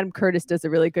Adam Curtis does a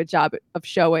really good job of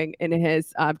showing in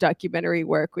his documentary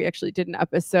work. We actually did an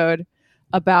episode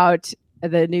about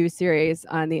the new series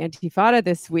on the Intifada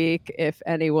this week, if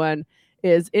anyone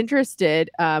is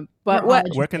interested. But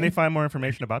where can they find more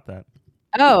information about that?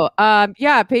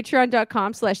 Yeah,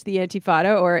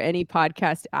 patreon.com/theantifada or any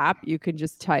podcast app. You can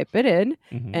just type it in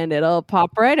and it'll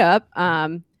pop right up.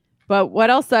 But what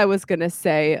else I was gonna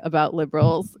say about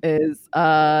liberals is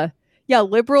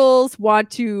liberals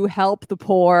want to help the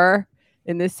poor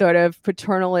in this sort of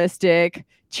paternalistic,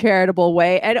 charitable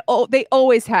way. And they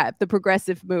always have. The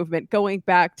progressive movement going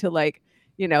back to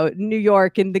New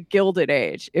York in the Gilded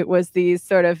Age. It was these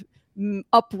sort of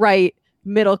upright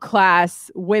middle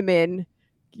class women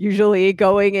usually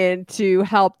going in to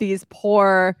help these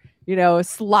poor,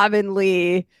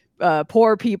 slovenly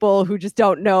poor people who just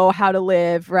don't know how to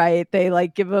live, right?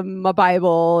 They give them a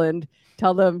Bible and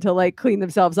tell them to clean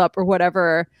themselves up or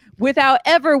whatever, without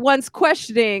ever once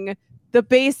questioning the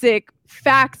basic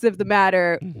facts of the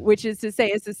matter, which is to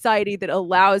say a society that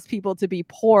allows people to be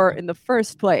poor in the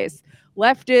first place.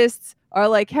 Leftists are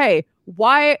like, hey,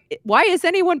 why is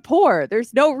anyone poor?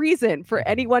 There's no reason for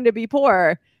anyone to be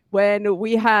poor when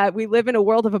we live in a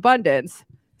world of abundance.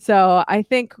 So I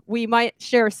think we might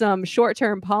share some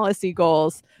short-term policy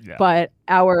goals, but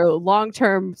our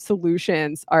long-term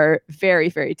solutions are very,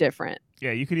 very different.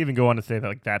 Yeah, you could even go on to say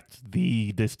that that's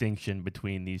the distinction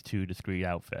between these two discrete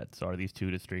outfits, or these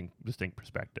two distinct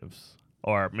perspectives,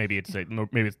 or maybe it's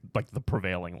like the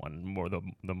prevailing one, more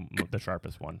the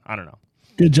sharpest one. I don't know.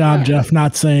 Good job, Jeff,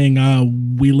 not saying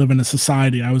we live in a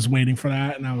society. I was waiting for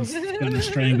that, and I was going to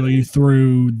strangle you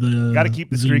through the. Got to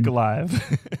keep the streak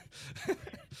alive.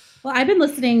 Well, I've been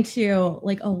listening to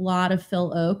a lot of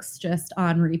Phil Oakes just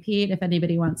on repeat. If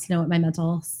anybody wants to know what my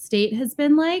mental state has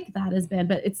been like, that has been.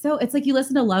 But it's like you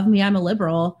listen to Love Me, I'm a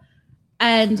Liberal.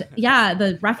 And yeah,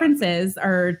 the references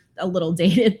are a little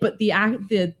dated, but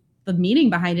the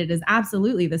meaning behind it is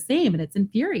absolutely the same. And it's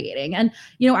infuriating. And,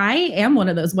 I am one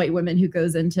of those white women who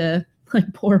goes into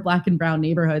poor Black and brown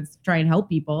neighborhoods to try and help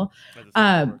people.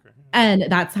 And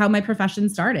that's how my profession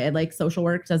started. Social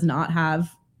work does not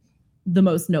have the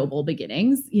most noble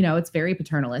beginnings. It's very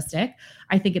paternalistic.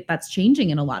 I think that's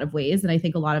changing in a lot of ways. And I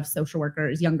think a lot of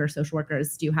younger social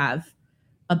workers do have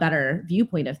a better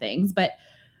viewpoint of things. But,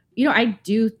 I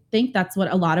do think that's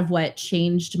what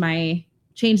changed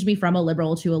me from a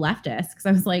liberal to a leftist. Cause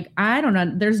I was like, I don't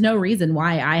know. There's no reason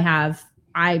why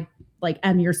I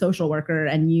am your social worker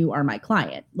and you are my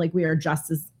client. We are just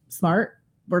as smart.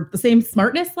 We're the same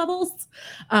smartness levels.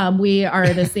 We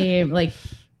are the same,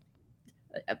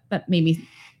 that made me.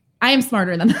 I am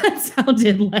smarter than that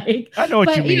sounded like. I know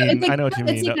what you mean. I know what you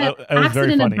mean. It was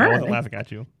very funny. I wasn't laughing at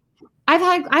you. I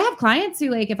have clients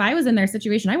who if I was in their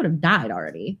situation, I would have died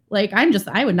already.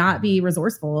 I would not be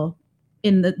resourceful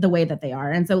in the way that they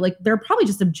are. And so they're probably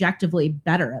just objectively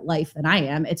better at life than I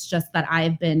am. It's just that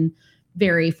I've been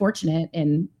very fortunate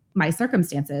in my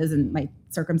circumstances and my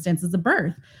circumstances of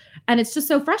birth. And it's just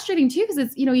so frustrating too, because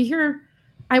it's, you hear,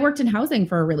 I worked in housing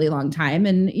for a really long time,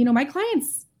 and, my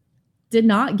clients did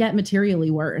not get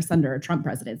materially worse under a Trump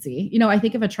presidency. I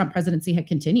think if a Trump presidency had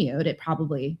continued,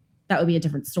 that would be a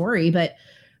different story. But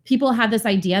people had this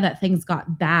idea that things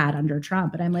got bad under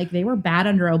Trump. And I'm like, they were bad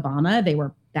under Obama. They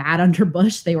were bad under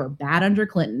Bush. They were bad under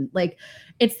Clinton.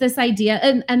 It's this idea.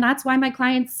 And that's why my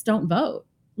clients don't vote.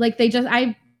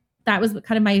 That was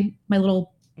kind of my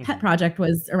little pet project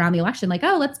was around the election.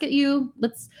 Even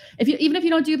if you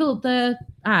don't do the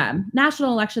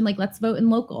national election, let's vote in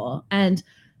local. And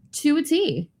to a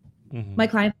T, my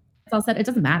clients all said, it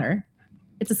doesn't matter.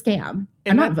 It's a scam.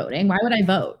 I'm not voting. Why would I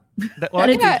vote?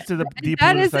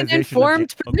 That is an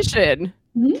informed position.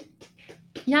 Mm-hmm.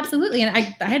 Yeah, absolutely. And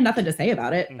I had nothing to say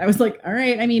about it. I was like, all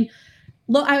right. I mean,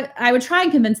 look, I would try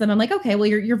and convince them. I'm like, okay, well,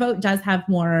 your vote does have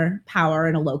more power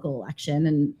in a local election.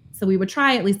 And so we would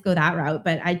try at least go that route.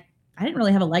 But I didn't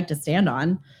really have a leg to stand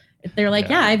on. If they're like,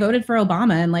 yeah, I voted for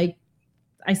Obama and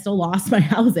I still lost my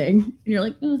housing. And you're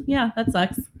like, yeah, that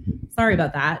sucks. Sorry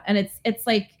about that. And it's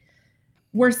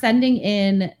we're sending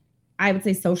in, I would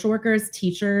say, social workers,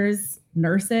 teachers,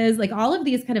 nurses, all of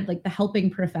these kind of the helping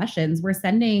professions. We're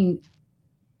sending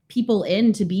people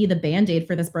in to be the Band-Aid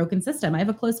for this broken system. I have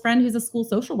a close friend who's a school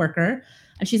social worker,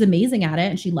 and she's amazing at it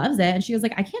and she loves it. And she was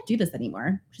like, I can't do this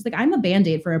anymore. She's like, I'm a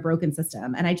Band-Aid for a broken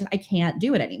system, and I can't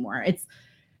do it anymore. It's,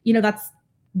 that's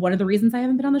one of the reasons I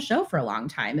haven't been on the show for a long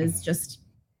time, is just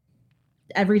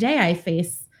every day I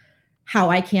face how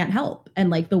I can't help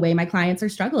and the way my clients are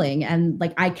struggling, and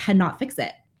I cannot fix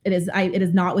it. It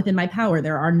is not within my power.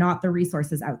 There are not the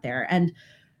resources out there. And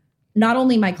not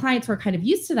only my clients were kind of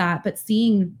used to that, but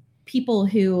seeing people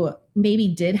who maybe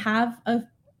did have a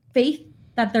faith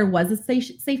that there was a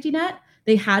safety net.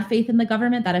 They had faith in the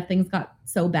government that if things got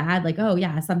so bad, oh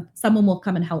yeah, someone will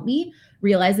come and help me,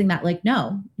 realizing that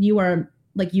no, you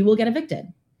will get evicted.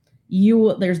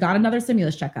 There's not another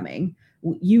stimulus check coming.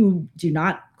 you do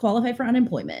not qualify for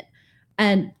unemployment.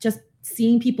 And just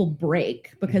seeing people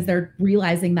break because they're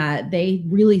realizing that they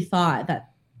really thought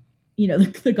that, you know,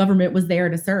 the government was there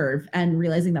to serve, and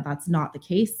realizing that that's not the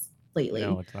case lately.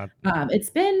 No, it's not. It's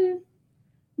been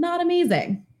not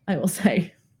amazing, I will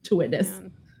say, to witness.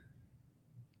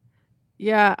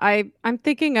 Yeah, I'm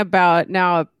thinking about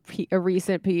now a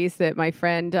recent piece that my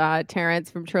friend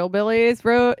Terrence from Trillbillies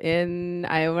wrote in,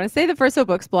 I want to say, the Verso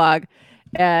Books blog.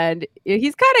 And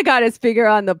he's kind of got his finger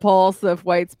on the pulse of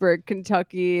Whitesburg,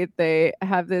 Kentucky. They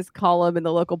have this column in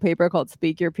the local paper called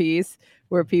Speak Your Piece,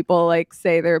 where people like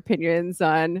say their opinions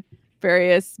on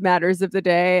various matters of the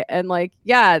day. And like,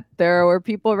 yeah, there were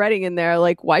people writing in there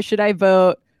like, why should I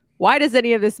vote? Why does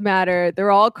any of this matter?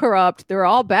 They're all corrupt. They're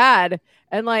all bad.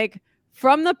 And like,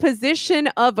 from the position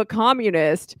of a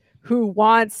communist who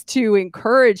wants to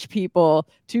encourage people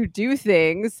to do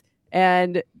things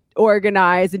and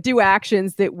organize and do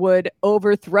actions that would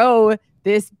overthrow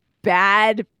this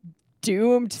bad,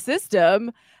 doomed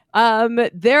system,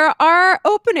 there are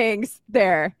openings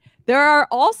there. There are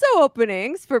also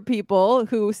openings for people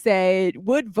who say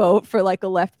would vote for like a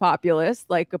left populist,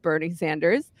 like a Bernie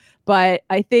Sanders. But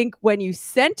I think when you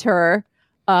center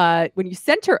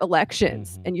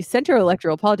elections and you center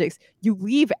electoral politics, you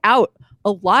leave out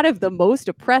a lot of the most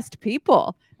oppressed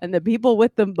people and the people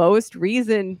with the most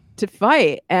reason to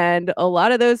fight. And a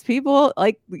lot of those people,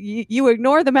 like you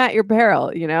ignore them at your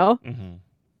peril, you know? Mm-hmm.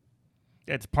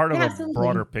 It's part of a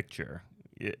broader picture,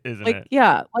 isn't like, it?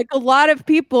 Yeah. Like a lot of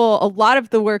people, a lot of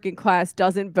the working class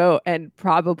doesn't vote and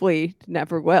probably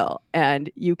never will.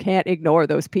 And you can't ignore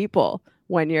those people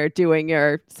when you're doing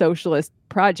your socialist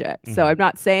project. So I'm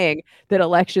not saying that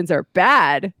elections are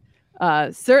bad.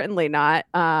 Certainly not.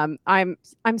 I'm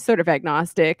sort of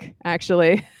agnostic,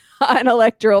 actually, on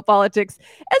electoral politics,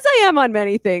 as I am on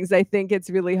many things. I think it's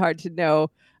really hard to know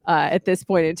at this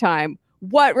point in time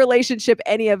what relationship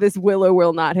any of this will or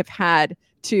will not have had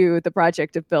to the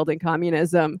project of building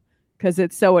communism, because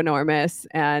it's so enormous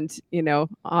and, you know,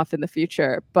 off in the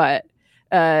future. But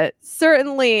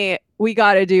certainly we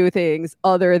got to do things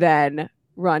other than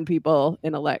run people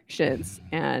in elections.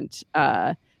 And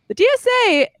the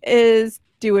DSA is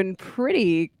doing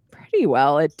pretty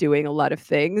well at doing a lot of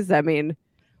things. I mean,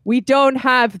 we don't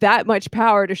have that much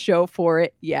power to show for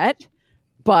it yet,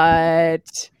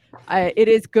 but it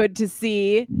is good to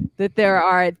see that there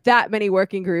are that many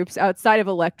working groups outside of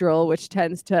electoral, which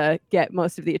tends to get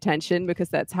most of the attention because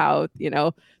that's how, you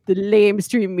know, the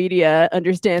lamestream media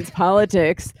understands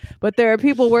politics. But there are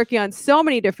people working on so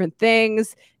many different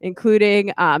things, including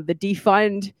the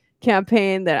defund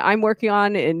campaign that I'm working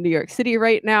on in New York City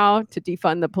right now to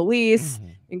defund the police,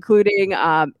 including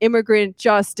immigrant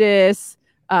justice,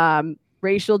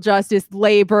 racial justice,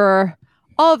 labor.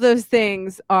 All of those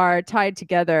things are tied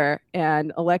together,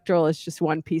 and electoral is just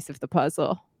one piece of the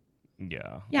puzzle.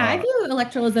 Yeah. I view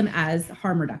electoralism as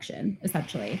harm reduction,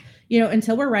 essentially. You know,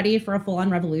 until we're ready for a full-on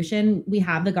revolution, we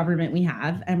have the government we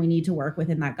have, and we need to work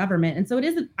within that government. And so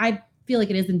I feel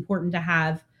like it is important to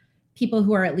have people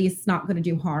who are at least not going to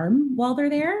do harm while they're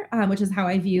there, which is how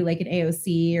I view like an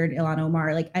AOC or an Ilhan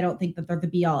Omar. Like, I don't think that they're the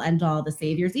be-all, end-all, the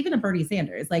saviors, even a Bernie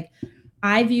Sanders. Like,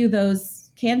 I view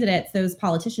those candidates, those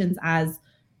politicians, as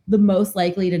the most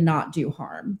likely to not do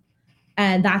harm.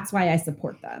 And that's why I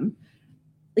support them.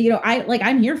 You know,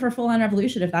 I'm here for full-on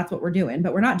revolution if that's what we're doing,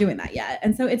 but we're not doing that yet.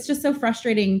 And so it's just so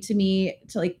frustrating to me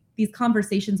to like these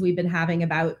conversations we've been having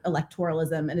about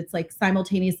electoralism. And it's like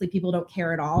simultaneously people don't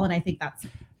care at all. And I think that's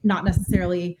not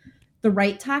necessarily the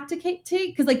right tactic to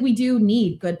take, because like we do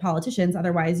need good politicians.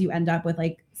 Otherwise you end up with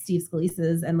like Steve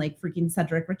Scalise's and like freaking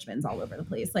Cedric Richmonds all over the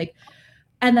place. Like,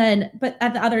 and then, but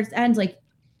at the other end, like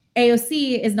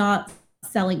AOC is not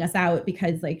selling us out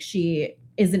because like she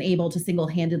isn't able to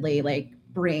single-handedly like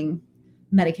bring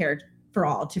Medicare for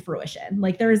all to fruition.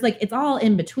 Like there's like, it's all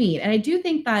in between. And I do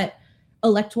think that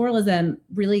electoralism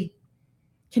really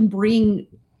can bring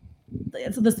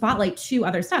the spotlight to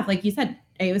other stuff. Like you said,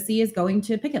 AOC is going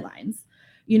to picket lines.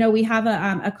 You know, we have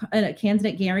a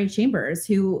candidate, Gary Chambers,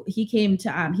 who he came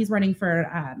to, he's running for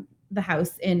the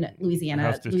House in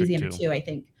Louisiana, Louisiana 2, I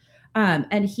think.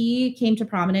 And he came to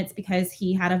prominence because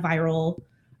he had a viral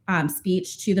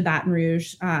speech to the Baton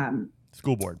Rouge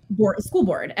school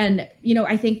board. And, you know,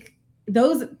 I think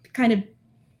those kind of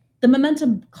the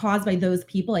momentum caused by those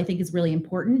people, I think is really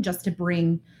important just to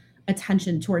bring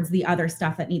attention towards the other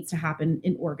stuff that needs to happen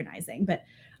in organizing. But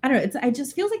I don't know, it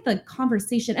just feels like the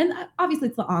conversation, and obviously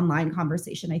it's the online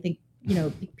conversation. I think, you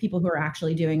know, people who are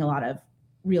actually doing a lot of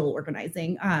real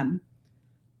organizing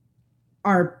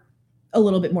are a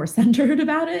little bit more centered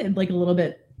about it and like a little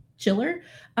bit chiller.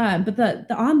 But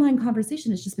the online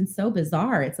conversation has just been so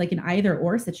bizarre. It's like an either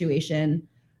or situation.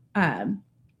 And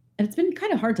it's been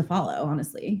kind of hard to follow,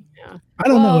 honestly. Yeah. I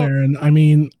don't know, Aaron. I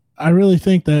mean, I really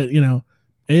think that,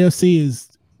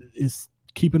 AOC is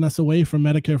keeping us away from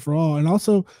Medicare for all. And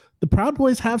also the Proud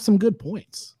Boys have some good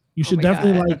points. You should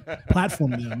definitely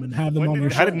platform them and have them on your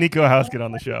show. How did Nico House get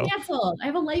on the show? Canceled. I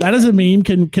have a life. That doesn't mean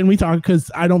can we talk? Because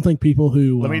I don't think people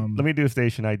who let me do a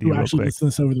station ID who real actually quick. listen to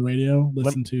this over the radio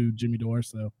listen to Jimmy Dore.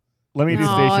 So let me do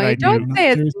station ID. Don't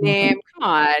say his name. Come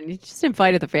on, you just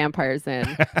invited the vampires in.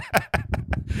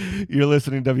 You're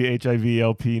listening to WHIV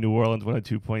LP New Orleans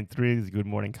 102.3. This is Good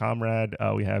Morning Comrade.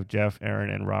 We have Jeff, Aaron,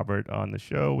 and Robert on the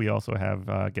show. We also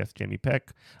have guest Jamie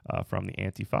Peck from the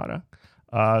Antifada.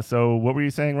 So what were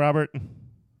you saying, Robert?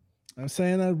 I'm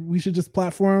saying that we should just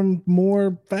platform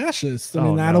more fascists. I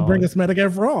mean, that'll bring us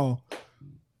Medicare for all.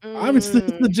 Obviously,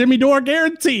 the Jimmy Dore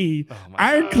guarantee.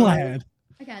 Ironclad.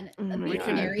 Again, the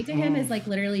scary to him is like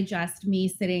literally just me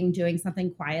sitting doing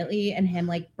something quietly and him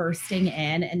like bursting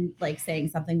in and like saying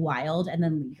something wild and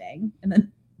then leaving. And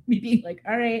then me being like,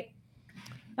 all right,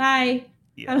 bye.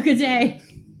 Yeah. Have a good day.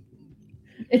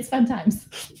 It's fun times.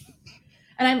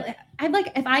 And I'm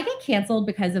like, if I get canceled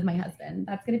because of my husband,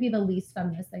 that's going to be the least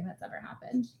feminist thing that's ever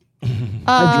happened.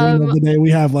 I dream of the day we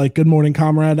have like Good Morning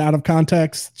Comrade out of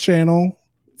context channel.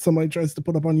 Somebody tries to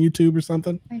put up on YouTube or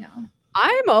something. I know.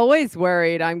 I'm always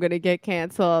worried I'm going to get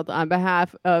canceled on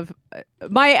behalf of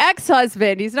my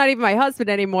ex-husband. He's not even my husband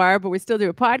anymore, but we still do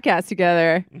a podcast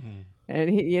together. Mm-hmm.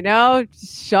 And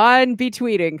Sean be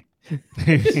tweeting.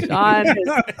 Sean he'd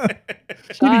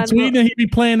be tweeting and he'd be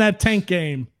playing that tank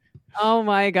game. Oh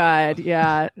my God.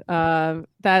 Yeah.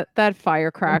 That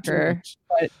firecracker.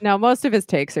 But no, most of his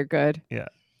takes are good. Yeah.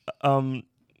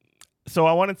 So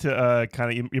I wanted to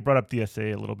kind of, you brought up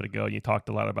DSA a little bit ago. You talked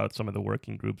a lot about some of the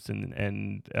working groups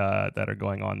and that are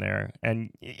going on there. And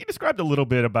you described a little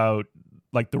bit about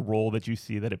like the role that you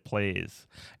see that it plays.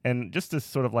 And just to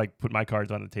sort of like put my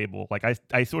cards on the table, like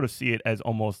I sort of see it as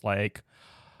almost like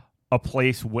a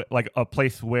place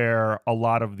where a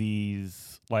lot of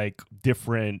these like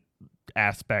different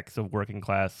aspects of working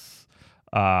class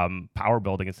power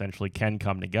building essentially can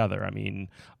come together. I mean,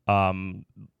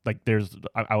 like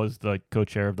I was the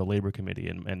co-chair of the labor committee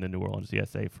in the New Orleans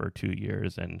DSA for 2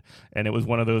 years, and it was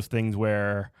one of those things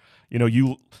where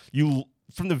you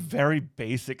from the very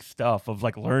basic stuff of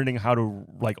like learning how to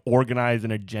like organize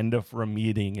an agenda for a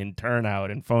meeting and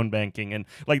turnout and phone banking and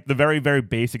like the very, very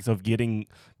basics of getting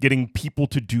people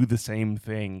to do the same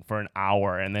thing for an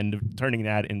hour and then turning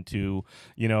that into,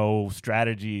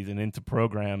 strategies and into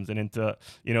programs and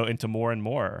into more and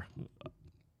more.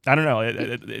 I don't know,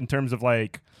 in terms of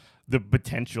like the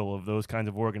potential of those kinds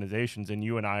of organizations, and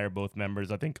you and I are both members.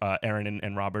 I think Aaron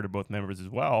and Robert are both members as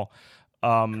well.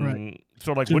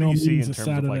 So like, what do you see in terms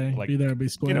of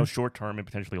like short-term and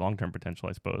potentially long-term potential,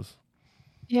 I suppose?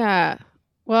 Yeah.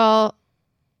 Well,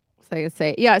 what was I gonna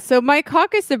say? Yeah. So my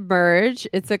caucus Emerge,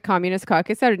 it's a communist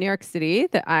caucus out of New York City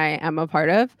that I am a part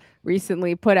of,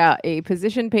 recently put out a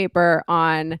position paper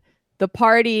on the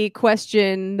party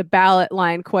question, the ballot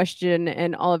line question,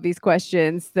 and all of these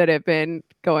questions that have been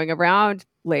going around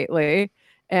lately.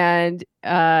 And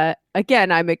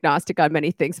again, I'm agnostic on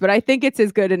many things, but I think it's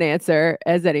as good an answer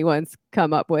as anyone's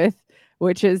come up with,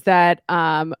 which is that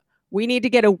we need to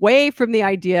get away from the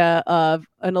idea of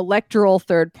an electoral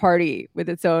third party with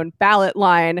its own ballot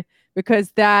line,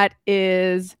 because that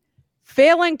is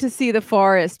failing to see the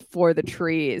forest for the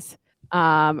trees,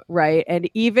 right? And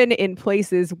even in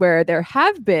places where there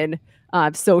have been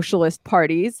socialist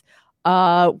parties,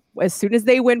 as soon as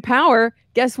they win power,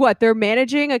 guess what? They're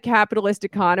managing a capitalist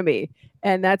economy,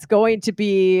 and that's going to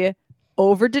be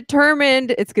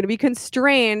overdetermined. It's going to be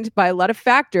constrained by a lot of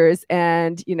factors,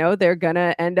 and they're going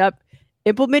to end up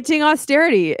implementing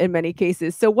austerity in many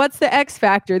cases. So what's the X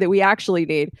factor that we actually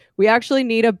need? We actually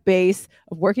need a base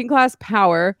of working class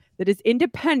power that is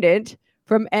independent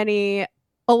from any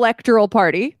electoral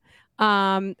party.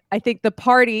 I think the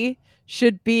party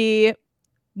should be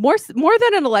more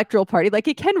than an electoral party. Like,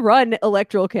 it can run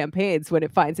electoral campaigns when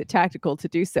it finds it tactical to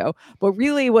do so. But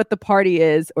really what the party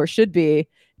is, or should be,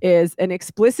 is an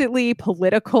explicitly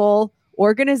political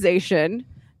organization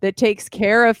that takes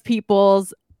care of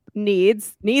people's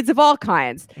needs of all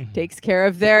kinds, takes care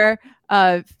of their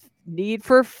need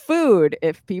for food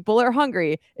if people are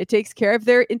hungry. It takes care of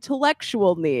their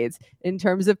intellectual needs in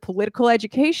terms of political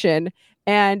education.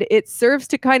 And it serves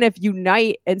to kind of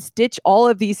unite and stitch all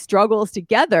of these struggles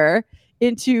together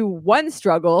into one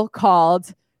struggle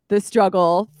called the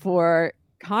struggle for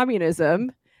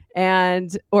communism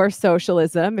or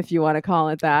socialism, if you want to call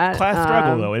it that. Class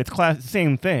struggle, though. It's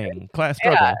same thing. Class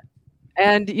struggle.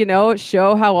 and,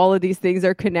 show how all of these things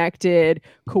are connected,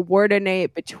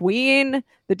 coordinate between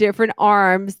the different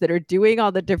arms that are doing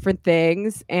all the different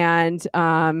things. And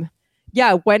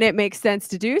when it makes sense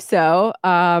to do so,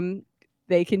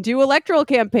 they can do electoral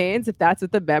campaigns if that's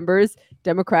what the members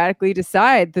democratically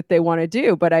decide that they want to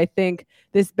do. But I think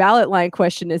this ballot line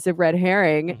question is a red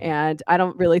herring, and I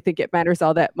don't really think it matters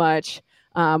all that much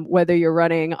whether you're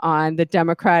running on the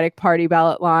Democratic Party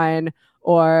ballot line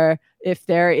or if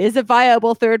there is a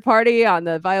viable third party on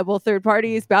the viable third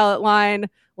party's ballot line.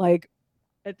 Like,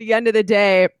 at the end of the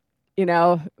day,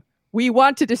 we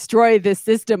want to destroy this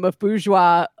system of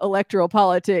bourgeois electoral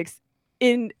politics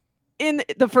in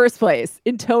the first place.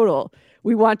 In total,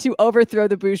 we want to overthrow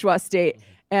the bourgeois state,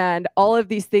 and all of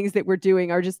these things that we're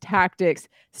doing are just tactics,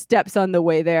 steps on the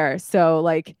way there. So,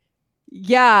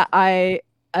 I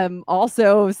am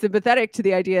also sympathetic to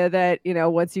the idea that,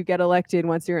 once you get elected,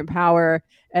 once you're in power,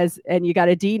 and you got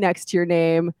a D next to your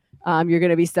name, you're going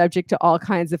to be subject to all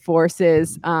kinds of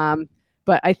forces.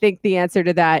 But I think the answer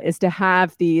to that is to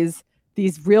have these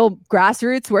real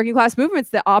grassroots working class movements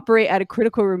that operate at a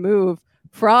critical remove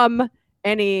from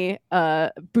any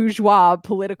bourgeois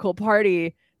political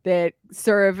party that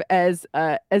serve as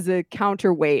a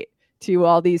counterweight to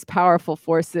all these powerful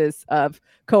forces of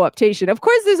co-optation. Of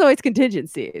course, there's always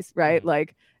contingencies, right?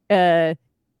 Like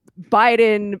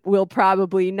Biden will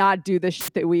probably not do the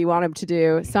shit that we want him to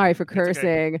do. Sorry for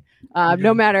cursing.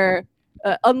 No matter,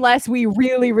 unless we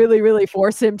really, really, really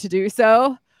force him to do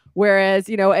so. Whereas,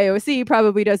 AOC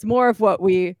probably does more of what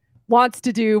we wants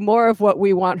to do, more of what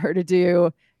we want her to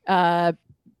do. But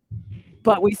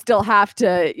we still have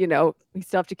to,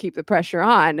 keep the pressure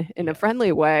on in a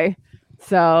friendly way.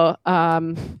 So, are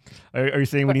you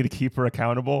saying we need to keep her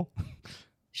accountable?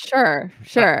 Sure.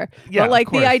 Yeah, but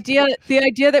the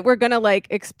idea that we're going to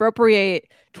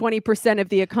expropriate 20% of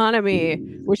the economy,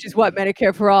 which is what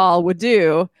Medicare for All would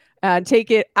do, and take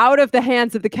it out of the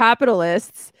hands of the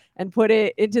capitalists and put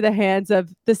it into the hands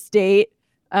of the state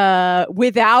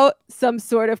without some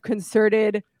sort of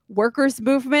concerted workers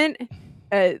movement,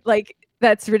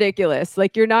 that's ridiculous.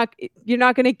 You're not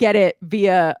going to get it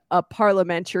via a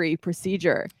parliamentary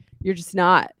procedure. You're just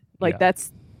not.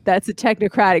 That's a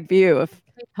technocratic view of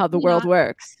how the world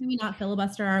works. Can we not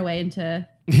filibuster our way into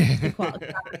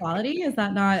equality? Is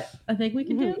that not a thing we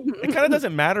can do? It kind of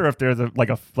doesn't matter if there's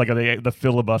the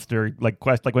filibuster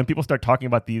quest. When people start talking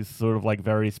about these sort of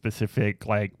very specific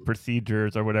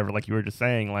procedures or whatever, you were just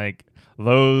saying,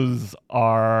 those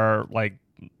are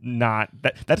not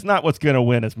that's not what's going to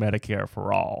win us Medicare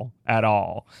for all at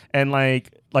all. And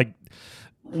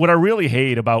what I really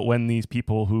hate about when these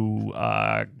people who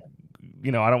I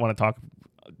don't want to talk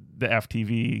the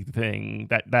FTV thing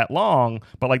that long,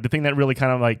 but the thing that really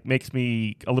kind of makes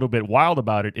me a little bit wild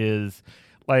about it is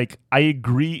I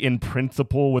agree in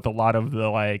principle with a lot of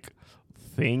the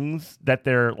things that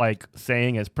they're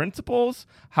saying as principles.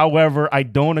 However, I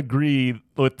don't agree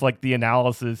with the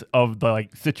analysis of the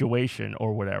situation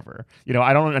or whatever.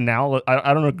 I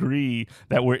don't agree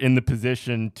that we're in the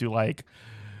position to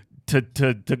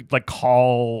to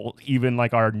call even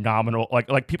our nominal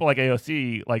people like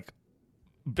AOC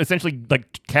essentially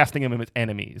casting them as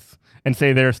enemies and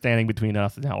say they're standing between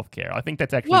us and healthcare. I think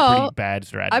that's actually a pretty bad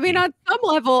strategy. I mean, on some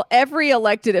level, every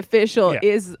elected official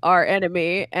is our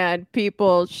enemy, and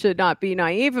people should not be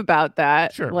naive about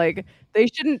that. Sure. They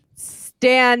shouldn't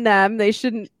stand them. They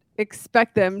shouldn't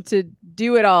expect them to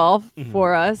do it all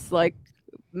for us like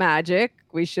magic.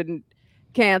 We shouldn't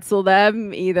cancel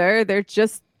them either. They're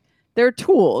tools,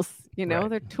 Right.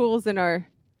 They're tools in our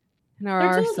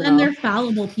arsenal. Tools, and they're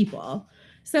fallible people.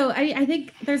 So I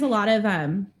think there's a lot of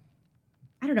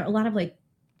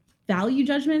value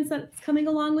judgments that's coming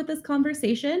along with this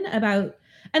conversation about,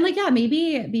 and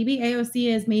maybe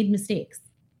AOC has made mistakes.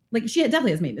 She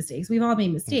definitely has made mistakes. We've all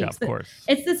made mistakes. Yeah, of course.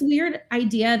 It's this weird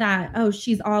idea that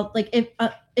she's all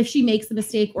if she makes a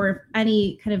mistake, or if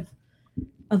any kind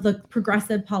of the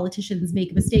progressive politicians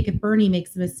make a mistake, if Bernie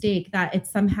makes a mistake, that it's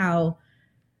somehow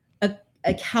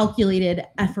a calculated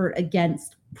effort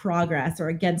against progress or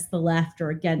against the left or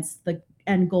against the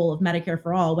end goal of Medicare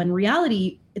for all, when in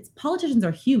reality, politicians are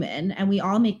human and we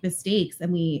all make mistakes,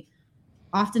 and we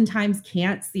oftentimes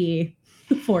can't see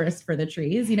the forest for the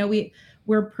trees.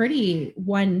 We're pretty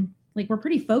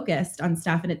focused on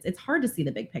stuff, and it's hard to see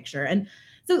the big picture. And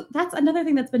so that's another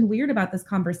thing that's been weird about this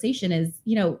conversation is,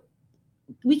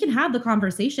 we can have the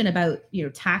conversation about,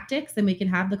 tactics, and we can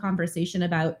have the conversation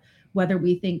about whether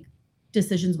we think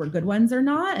decisions were good ones or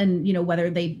not, and whether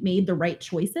they made the right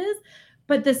choices.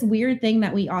 But this weird thing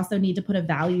that we also need to put a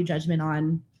value judgment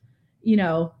on,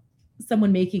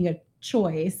 someone making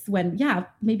choice when, yeah,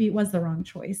 maybe it was the wrong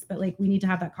choice, but like we need to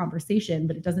have that conversation,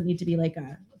 but it doesn't need to be like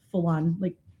a full on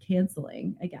like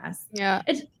canceling, I guess. Yeah.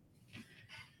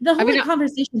 The whole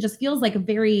conversation just feels like a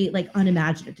very like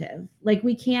unimaginative. Like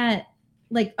we can't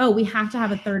like, oh, we have to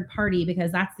have a third party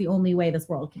because that's the only way this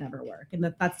world can ever work.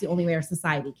 And that's the only way our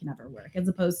society can ever work, as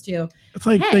opposed to, it's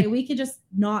like, hey, we could just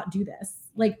not do this.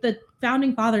 Like the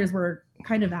founding fathers were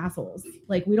kind of assholes.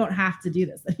 Like we don't have to do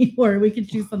this anymore. We could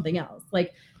choose something else.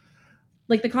 Like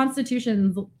the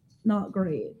Constitution's not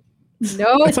great.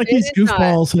 No, it's like these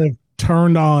goofballs have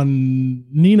turned on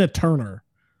Nina Turner.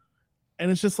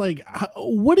 And it's just like,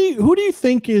 who do you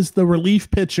think is the relief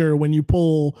pitcher when you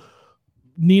pull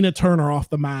Nina Turner off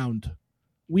the mound?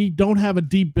 We don't have a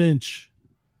deep bench.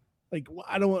 Like,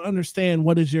 I don't understand.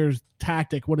 What is your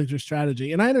tactic? What is your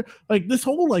strategy? And I like this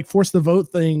whole like force the vote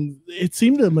thing. It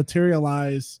seemed to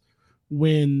materialize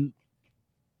when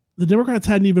the Democrats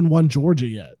hadn't even won Georgia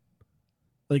yet.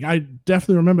 Like, I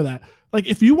definitely remember that. Like,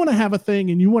 if you want to have a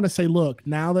thing and you want to say, look,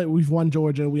 now that we've won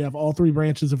Georgia, we have all three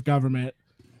branches of government.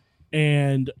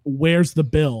 And where's the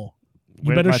bill?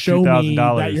 You better show me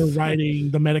that you're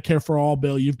writing the Medicare for All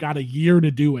bill. You've got a year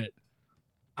to do it.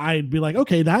 I'd be like,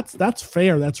 okay, that's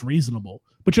fair. That's reasonable.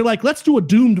 But you're like, let's do a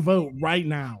doomed vote right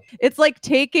now. It's like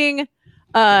taking,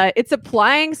 it's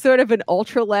applying sort of an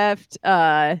ultra left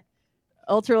posturing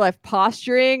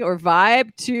or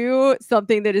vibe to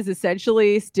something that is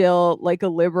essentially still like a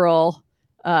liberal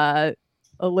bourgeois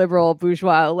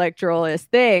electoralist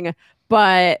thing,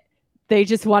 but they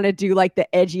just want to do like the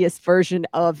edgiest version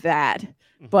of that.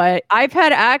 But I've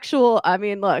had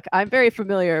look, I'm very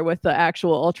familiar with the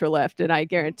actual ultra left, and I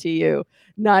guarantee you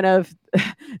no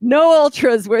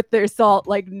ultras worth their salt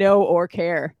like know or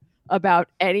care about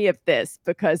any of this,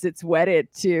 because it's wedded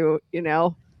to,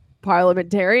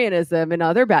 parliamentarianism and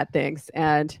other bad things.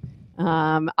 And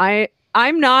I'm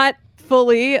not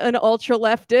fully an ultra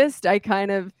leftist. I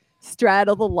kind of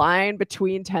straddle the line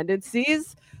between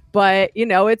tendencies. But,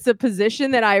 it's a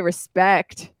position that I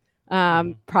respect,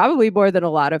 probably more than a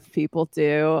lot of people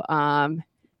do.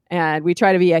 And we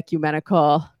try to be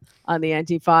ecumenical on the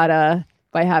Antifada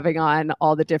by having on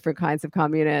all the different kinds of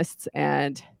communists.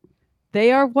 And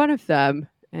they are one of them.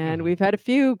 And we've had a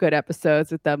few good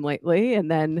episodes with them lately. And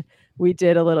then we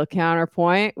did a little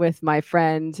counterpoint with my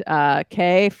friend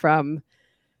Kay from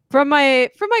my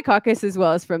caucus, as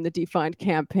well as from the Defund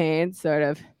campaign, sort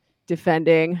of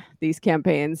defending these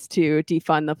campaigns to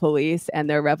defund the police and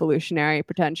their revolutionary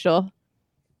potential.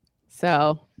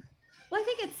 So, well, I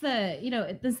think it's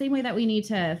the same way that we need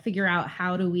to figure out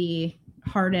how do we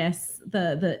harness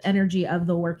the energy of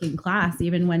the working class,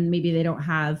 even when maybe they don't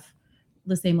have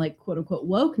the same like quote unquote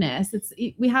wokeness.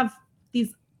 We have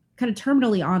these kind of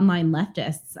terminally online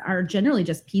leftists are generally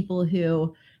just people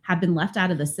who have been left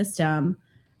out of the system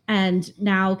and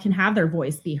now can have their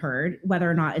voice be heard, whether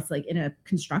or not it's like in a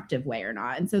constructive way or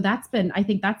not. And so I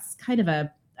think that's kind of a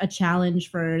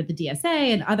challenge for the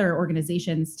DSA and other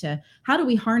organizations to, how do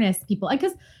we harness people?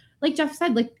 Because like Jeff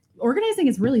said, like organizing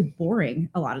is really boring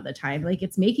a lot of the time. Like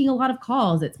it's making a lot of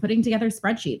calls, it's putting together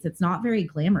spreadsheets. It's not very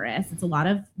glamorous. It's a lot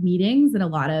of meetings and a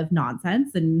lot of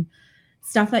nonsense and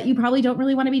stuff that you probably don't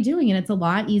really want to be doing. And it's a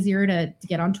lot easier to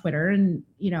get on Twitter and,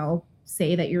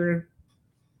 say that you're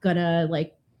gonna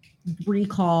like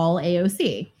recall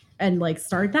AOC and like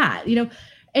start that.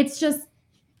 It's just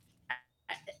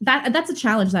that's a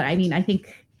challenge that I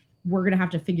think we're gonna have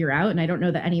to figure out. And I don't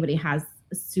know that anybody has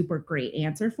a super great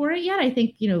answer for it yet. I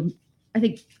think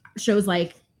shows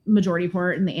like Majority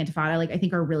Report and the Antifada, like I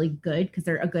think are really good because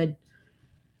they're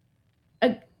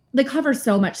they cover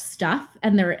so much stuff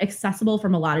and they're accessible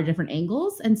from a lot of different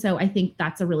angles. And so I think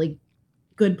that's a really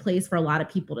good place for a lot of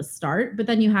people to start. But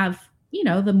then you have,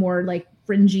 the more like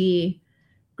fringy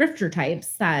grifter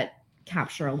types that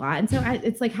capture a lot. And so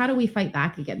it's like, how do we fight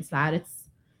back against that? It's,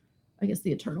 I guess,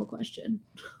 the eternal question.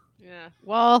 Yeah.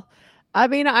 Well,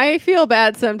 I feel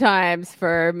bad sometimes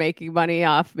for making money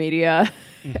off media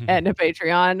and a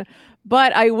Patreon,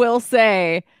 but I will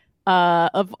say,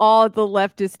 of all the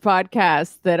leftist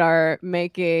podcasts that are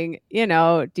making,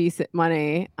 decent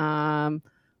money,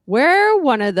 we're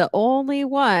one of the only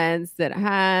ones that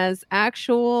has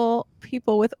actual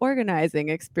people with organizing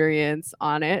experience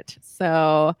on it.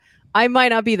 So I might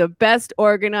not be the best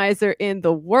organizer in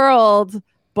the world,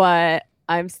 but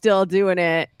I'm still doing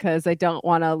it because I don't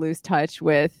want to lose touch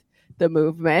with the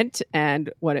movement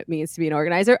and what it means to be an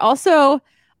organizer. Also,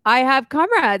 I have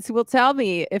comrades who will tell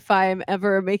me if I'm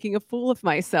ever making a fool of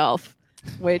myself,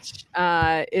 which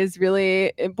is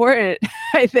really important,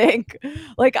 I think.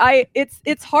 Like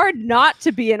it's hard not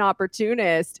to be an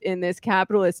opportunist in this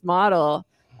capitalist model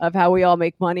of how we all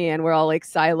make money, and we're all like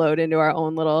siloed into our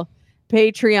own little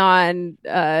Patreon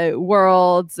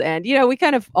worlds. And, you know, we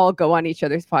kind of all go on each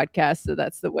other's podcasts. So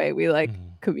that's the way we like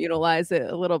communalize it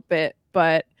a little bit.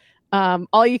 But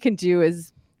all you can do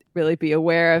is really be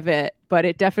aware of it. But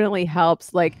it definitely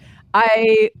helps. Like,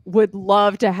 I would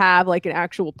love to have like an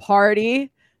actual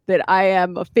party that I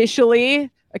am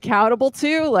officially accountable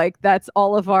to. Like, that's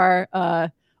all of our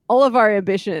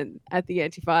ambition at the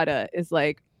Antifada is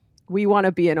like, we want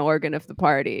to be an organ of the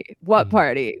party. What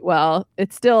party? Well,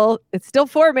 it's still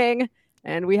forming,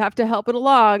 and we have to help it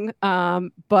along.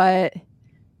 But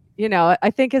you know,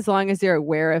 I think as long as you're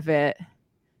aware of it,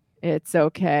 it's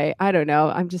okay. I don't know.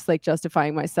 I'm just like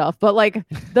justifying myself, but like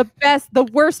the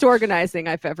worst organizing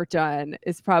I've ever done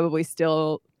is probably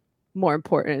still more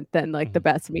important than like the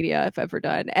best media I've ever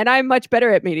done. And I'm much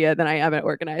better at media than I am at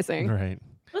organizing. Right.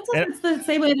 It's the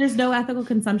same way there's no ethical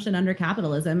consumption under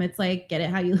capitalism. It's like, get it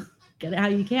how you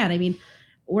can. I mean,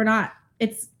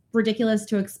 it's ridiculous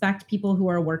to expect people who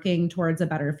are working towards a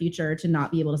better future to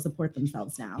not be able to support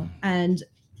themselves now. And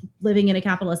living in a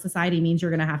capitalist society means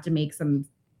you're going to have to make some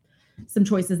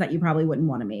choices that you probably wouldn't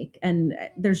want to make. And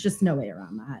there's just no way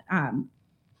around that.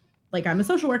 Like, I'm a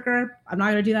social worker. I'm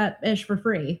not going to do that ish for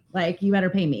free. Like, you better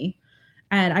pay me.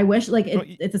 And I wish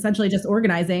it's essentially just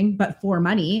organizing, but for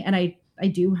money. And I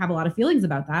do have a lot of feelings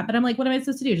about that, but I'm like, what am I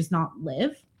supposed to do? Just not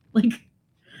live? Like,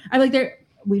 I'm like,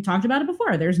 we've talked about it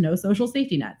before. There's no social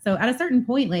safety net. So at a certain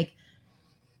point, like,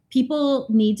 people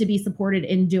need to be supported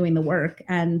in doing the work.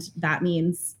 And that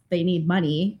means they need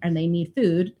money, and they need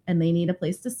food, and they need a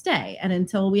place to stay. And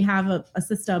until we have a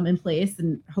system in place,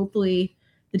 and hopefully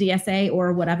the DSA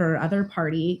or whatever other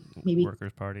party, maybe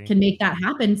Workers' Party, can make that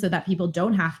happen so that people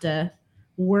don't have to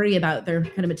worry about their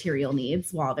kind of material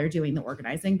needs while they're doing the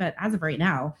organizing. But as of right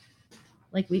now,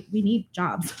 like, we need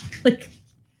jobs. Like,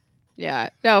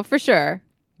 yeah, no, for sure.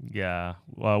 Yeah.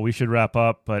 Well, we should wrap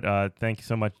up, but thank you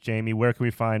so much, Jamie. Where can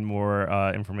we find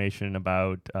more information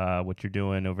about what you're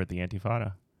doing over at the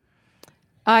Antifada?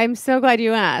 I'm so glad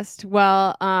you asked.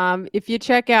 Well, if you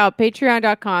check out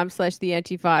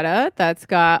patreon.com/theantifada, that's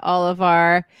got all of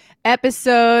our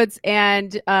episodes.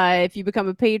 And if you become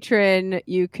a patron,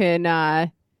 you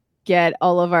can get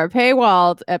all of our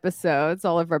paywalled episodes,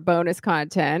 all of our bonus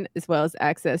content, as well as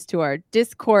access to our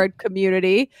Discord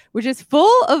community, which is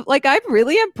full of, like, I'm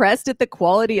really impressed at the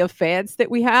quality of fans that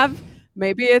we have.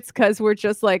 Maybe it's because we're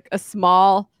just like a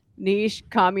small niche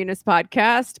communist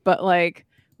podcast, but like,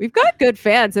 we've got good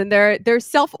fans, and they're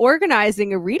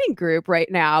self-organizing a reading group right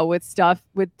now with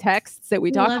texts that we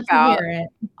talk about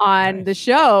on the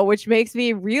show, which makes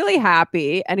me really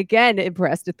happy. And again,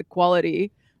 impressed at the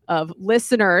quality of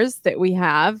listeners that we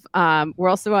have. We're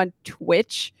also on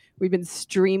Twitch. We've been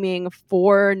streaming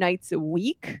 4 nights a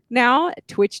week now at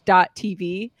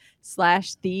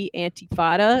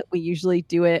twitch.tv/theantifada. We usually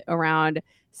do it around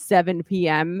 7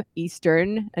 p.m.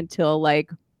 Eastern until like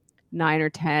 9 or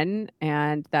 10,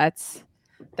 and that's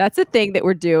a thing that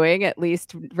we're doing, at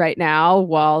least right now,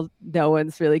 while no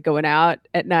one's really going out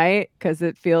at night, because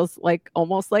it feels like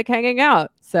almost like hanging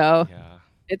out. So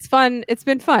it's fun. It's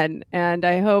been fun, and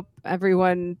I hope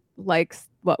everyone likes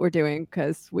what we're doing,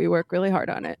 because we work really hard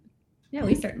on it. Yeah,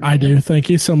 we certainly I do. Thank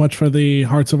you so much for the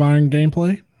Hearts of Iron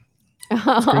gameplay.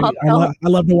 I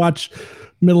love to watch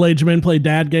middle-aged men play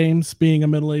dad games, being a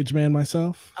middle-aged man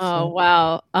myself. Oh,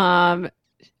 wow.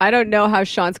 I don't know how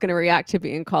Sean's going to react to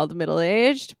being called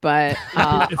middle-aged, but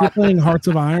if you're playing Hearts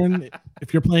of Iron,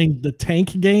 if you're playing the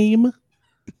tank game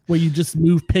where you just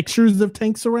move pictures of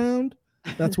tanks around,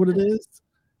 that's what it is,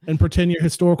 and pretend you're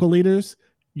historical leaders,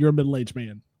 you're a middle-aged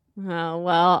man. Oh,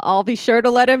 well, I'll be sure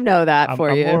to let him know that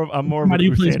for you. I'm more Somebody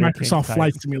who plays Crusader Microsoft King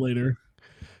Flight type. Simulator.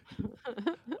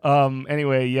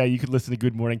 Anyway, yeah, you could listen to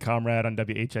Good Morning Comrade on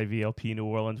WHIVLP New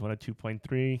Orleans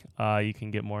 102.3. You can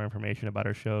get more information about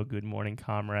our show, Good Morning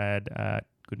Comrade, at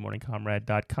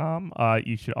goodmorningcomrade.com.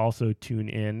 You should also tune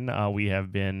in. We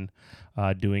have been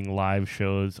doing live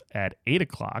shows at 8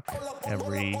 o'clock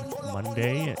every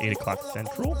Monday at 8 o'clock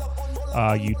Central.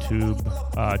 YouTube,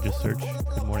 just search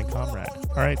Good Morning Comrade.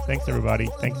 All right, thanks, everybody.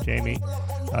 Thanks, Jamie.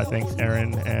 Thanks,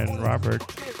 Aaron and Robert.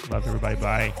 Love everybody.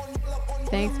 Bye.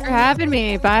 Thanks for having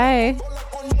me. Bye.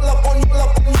 Pull up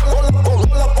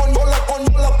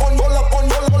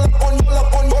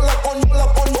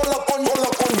on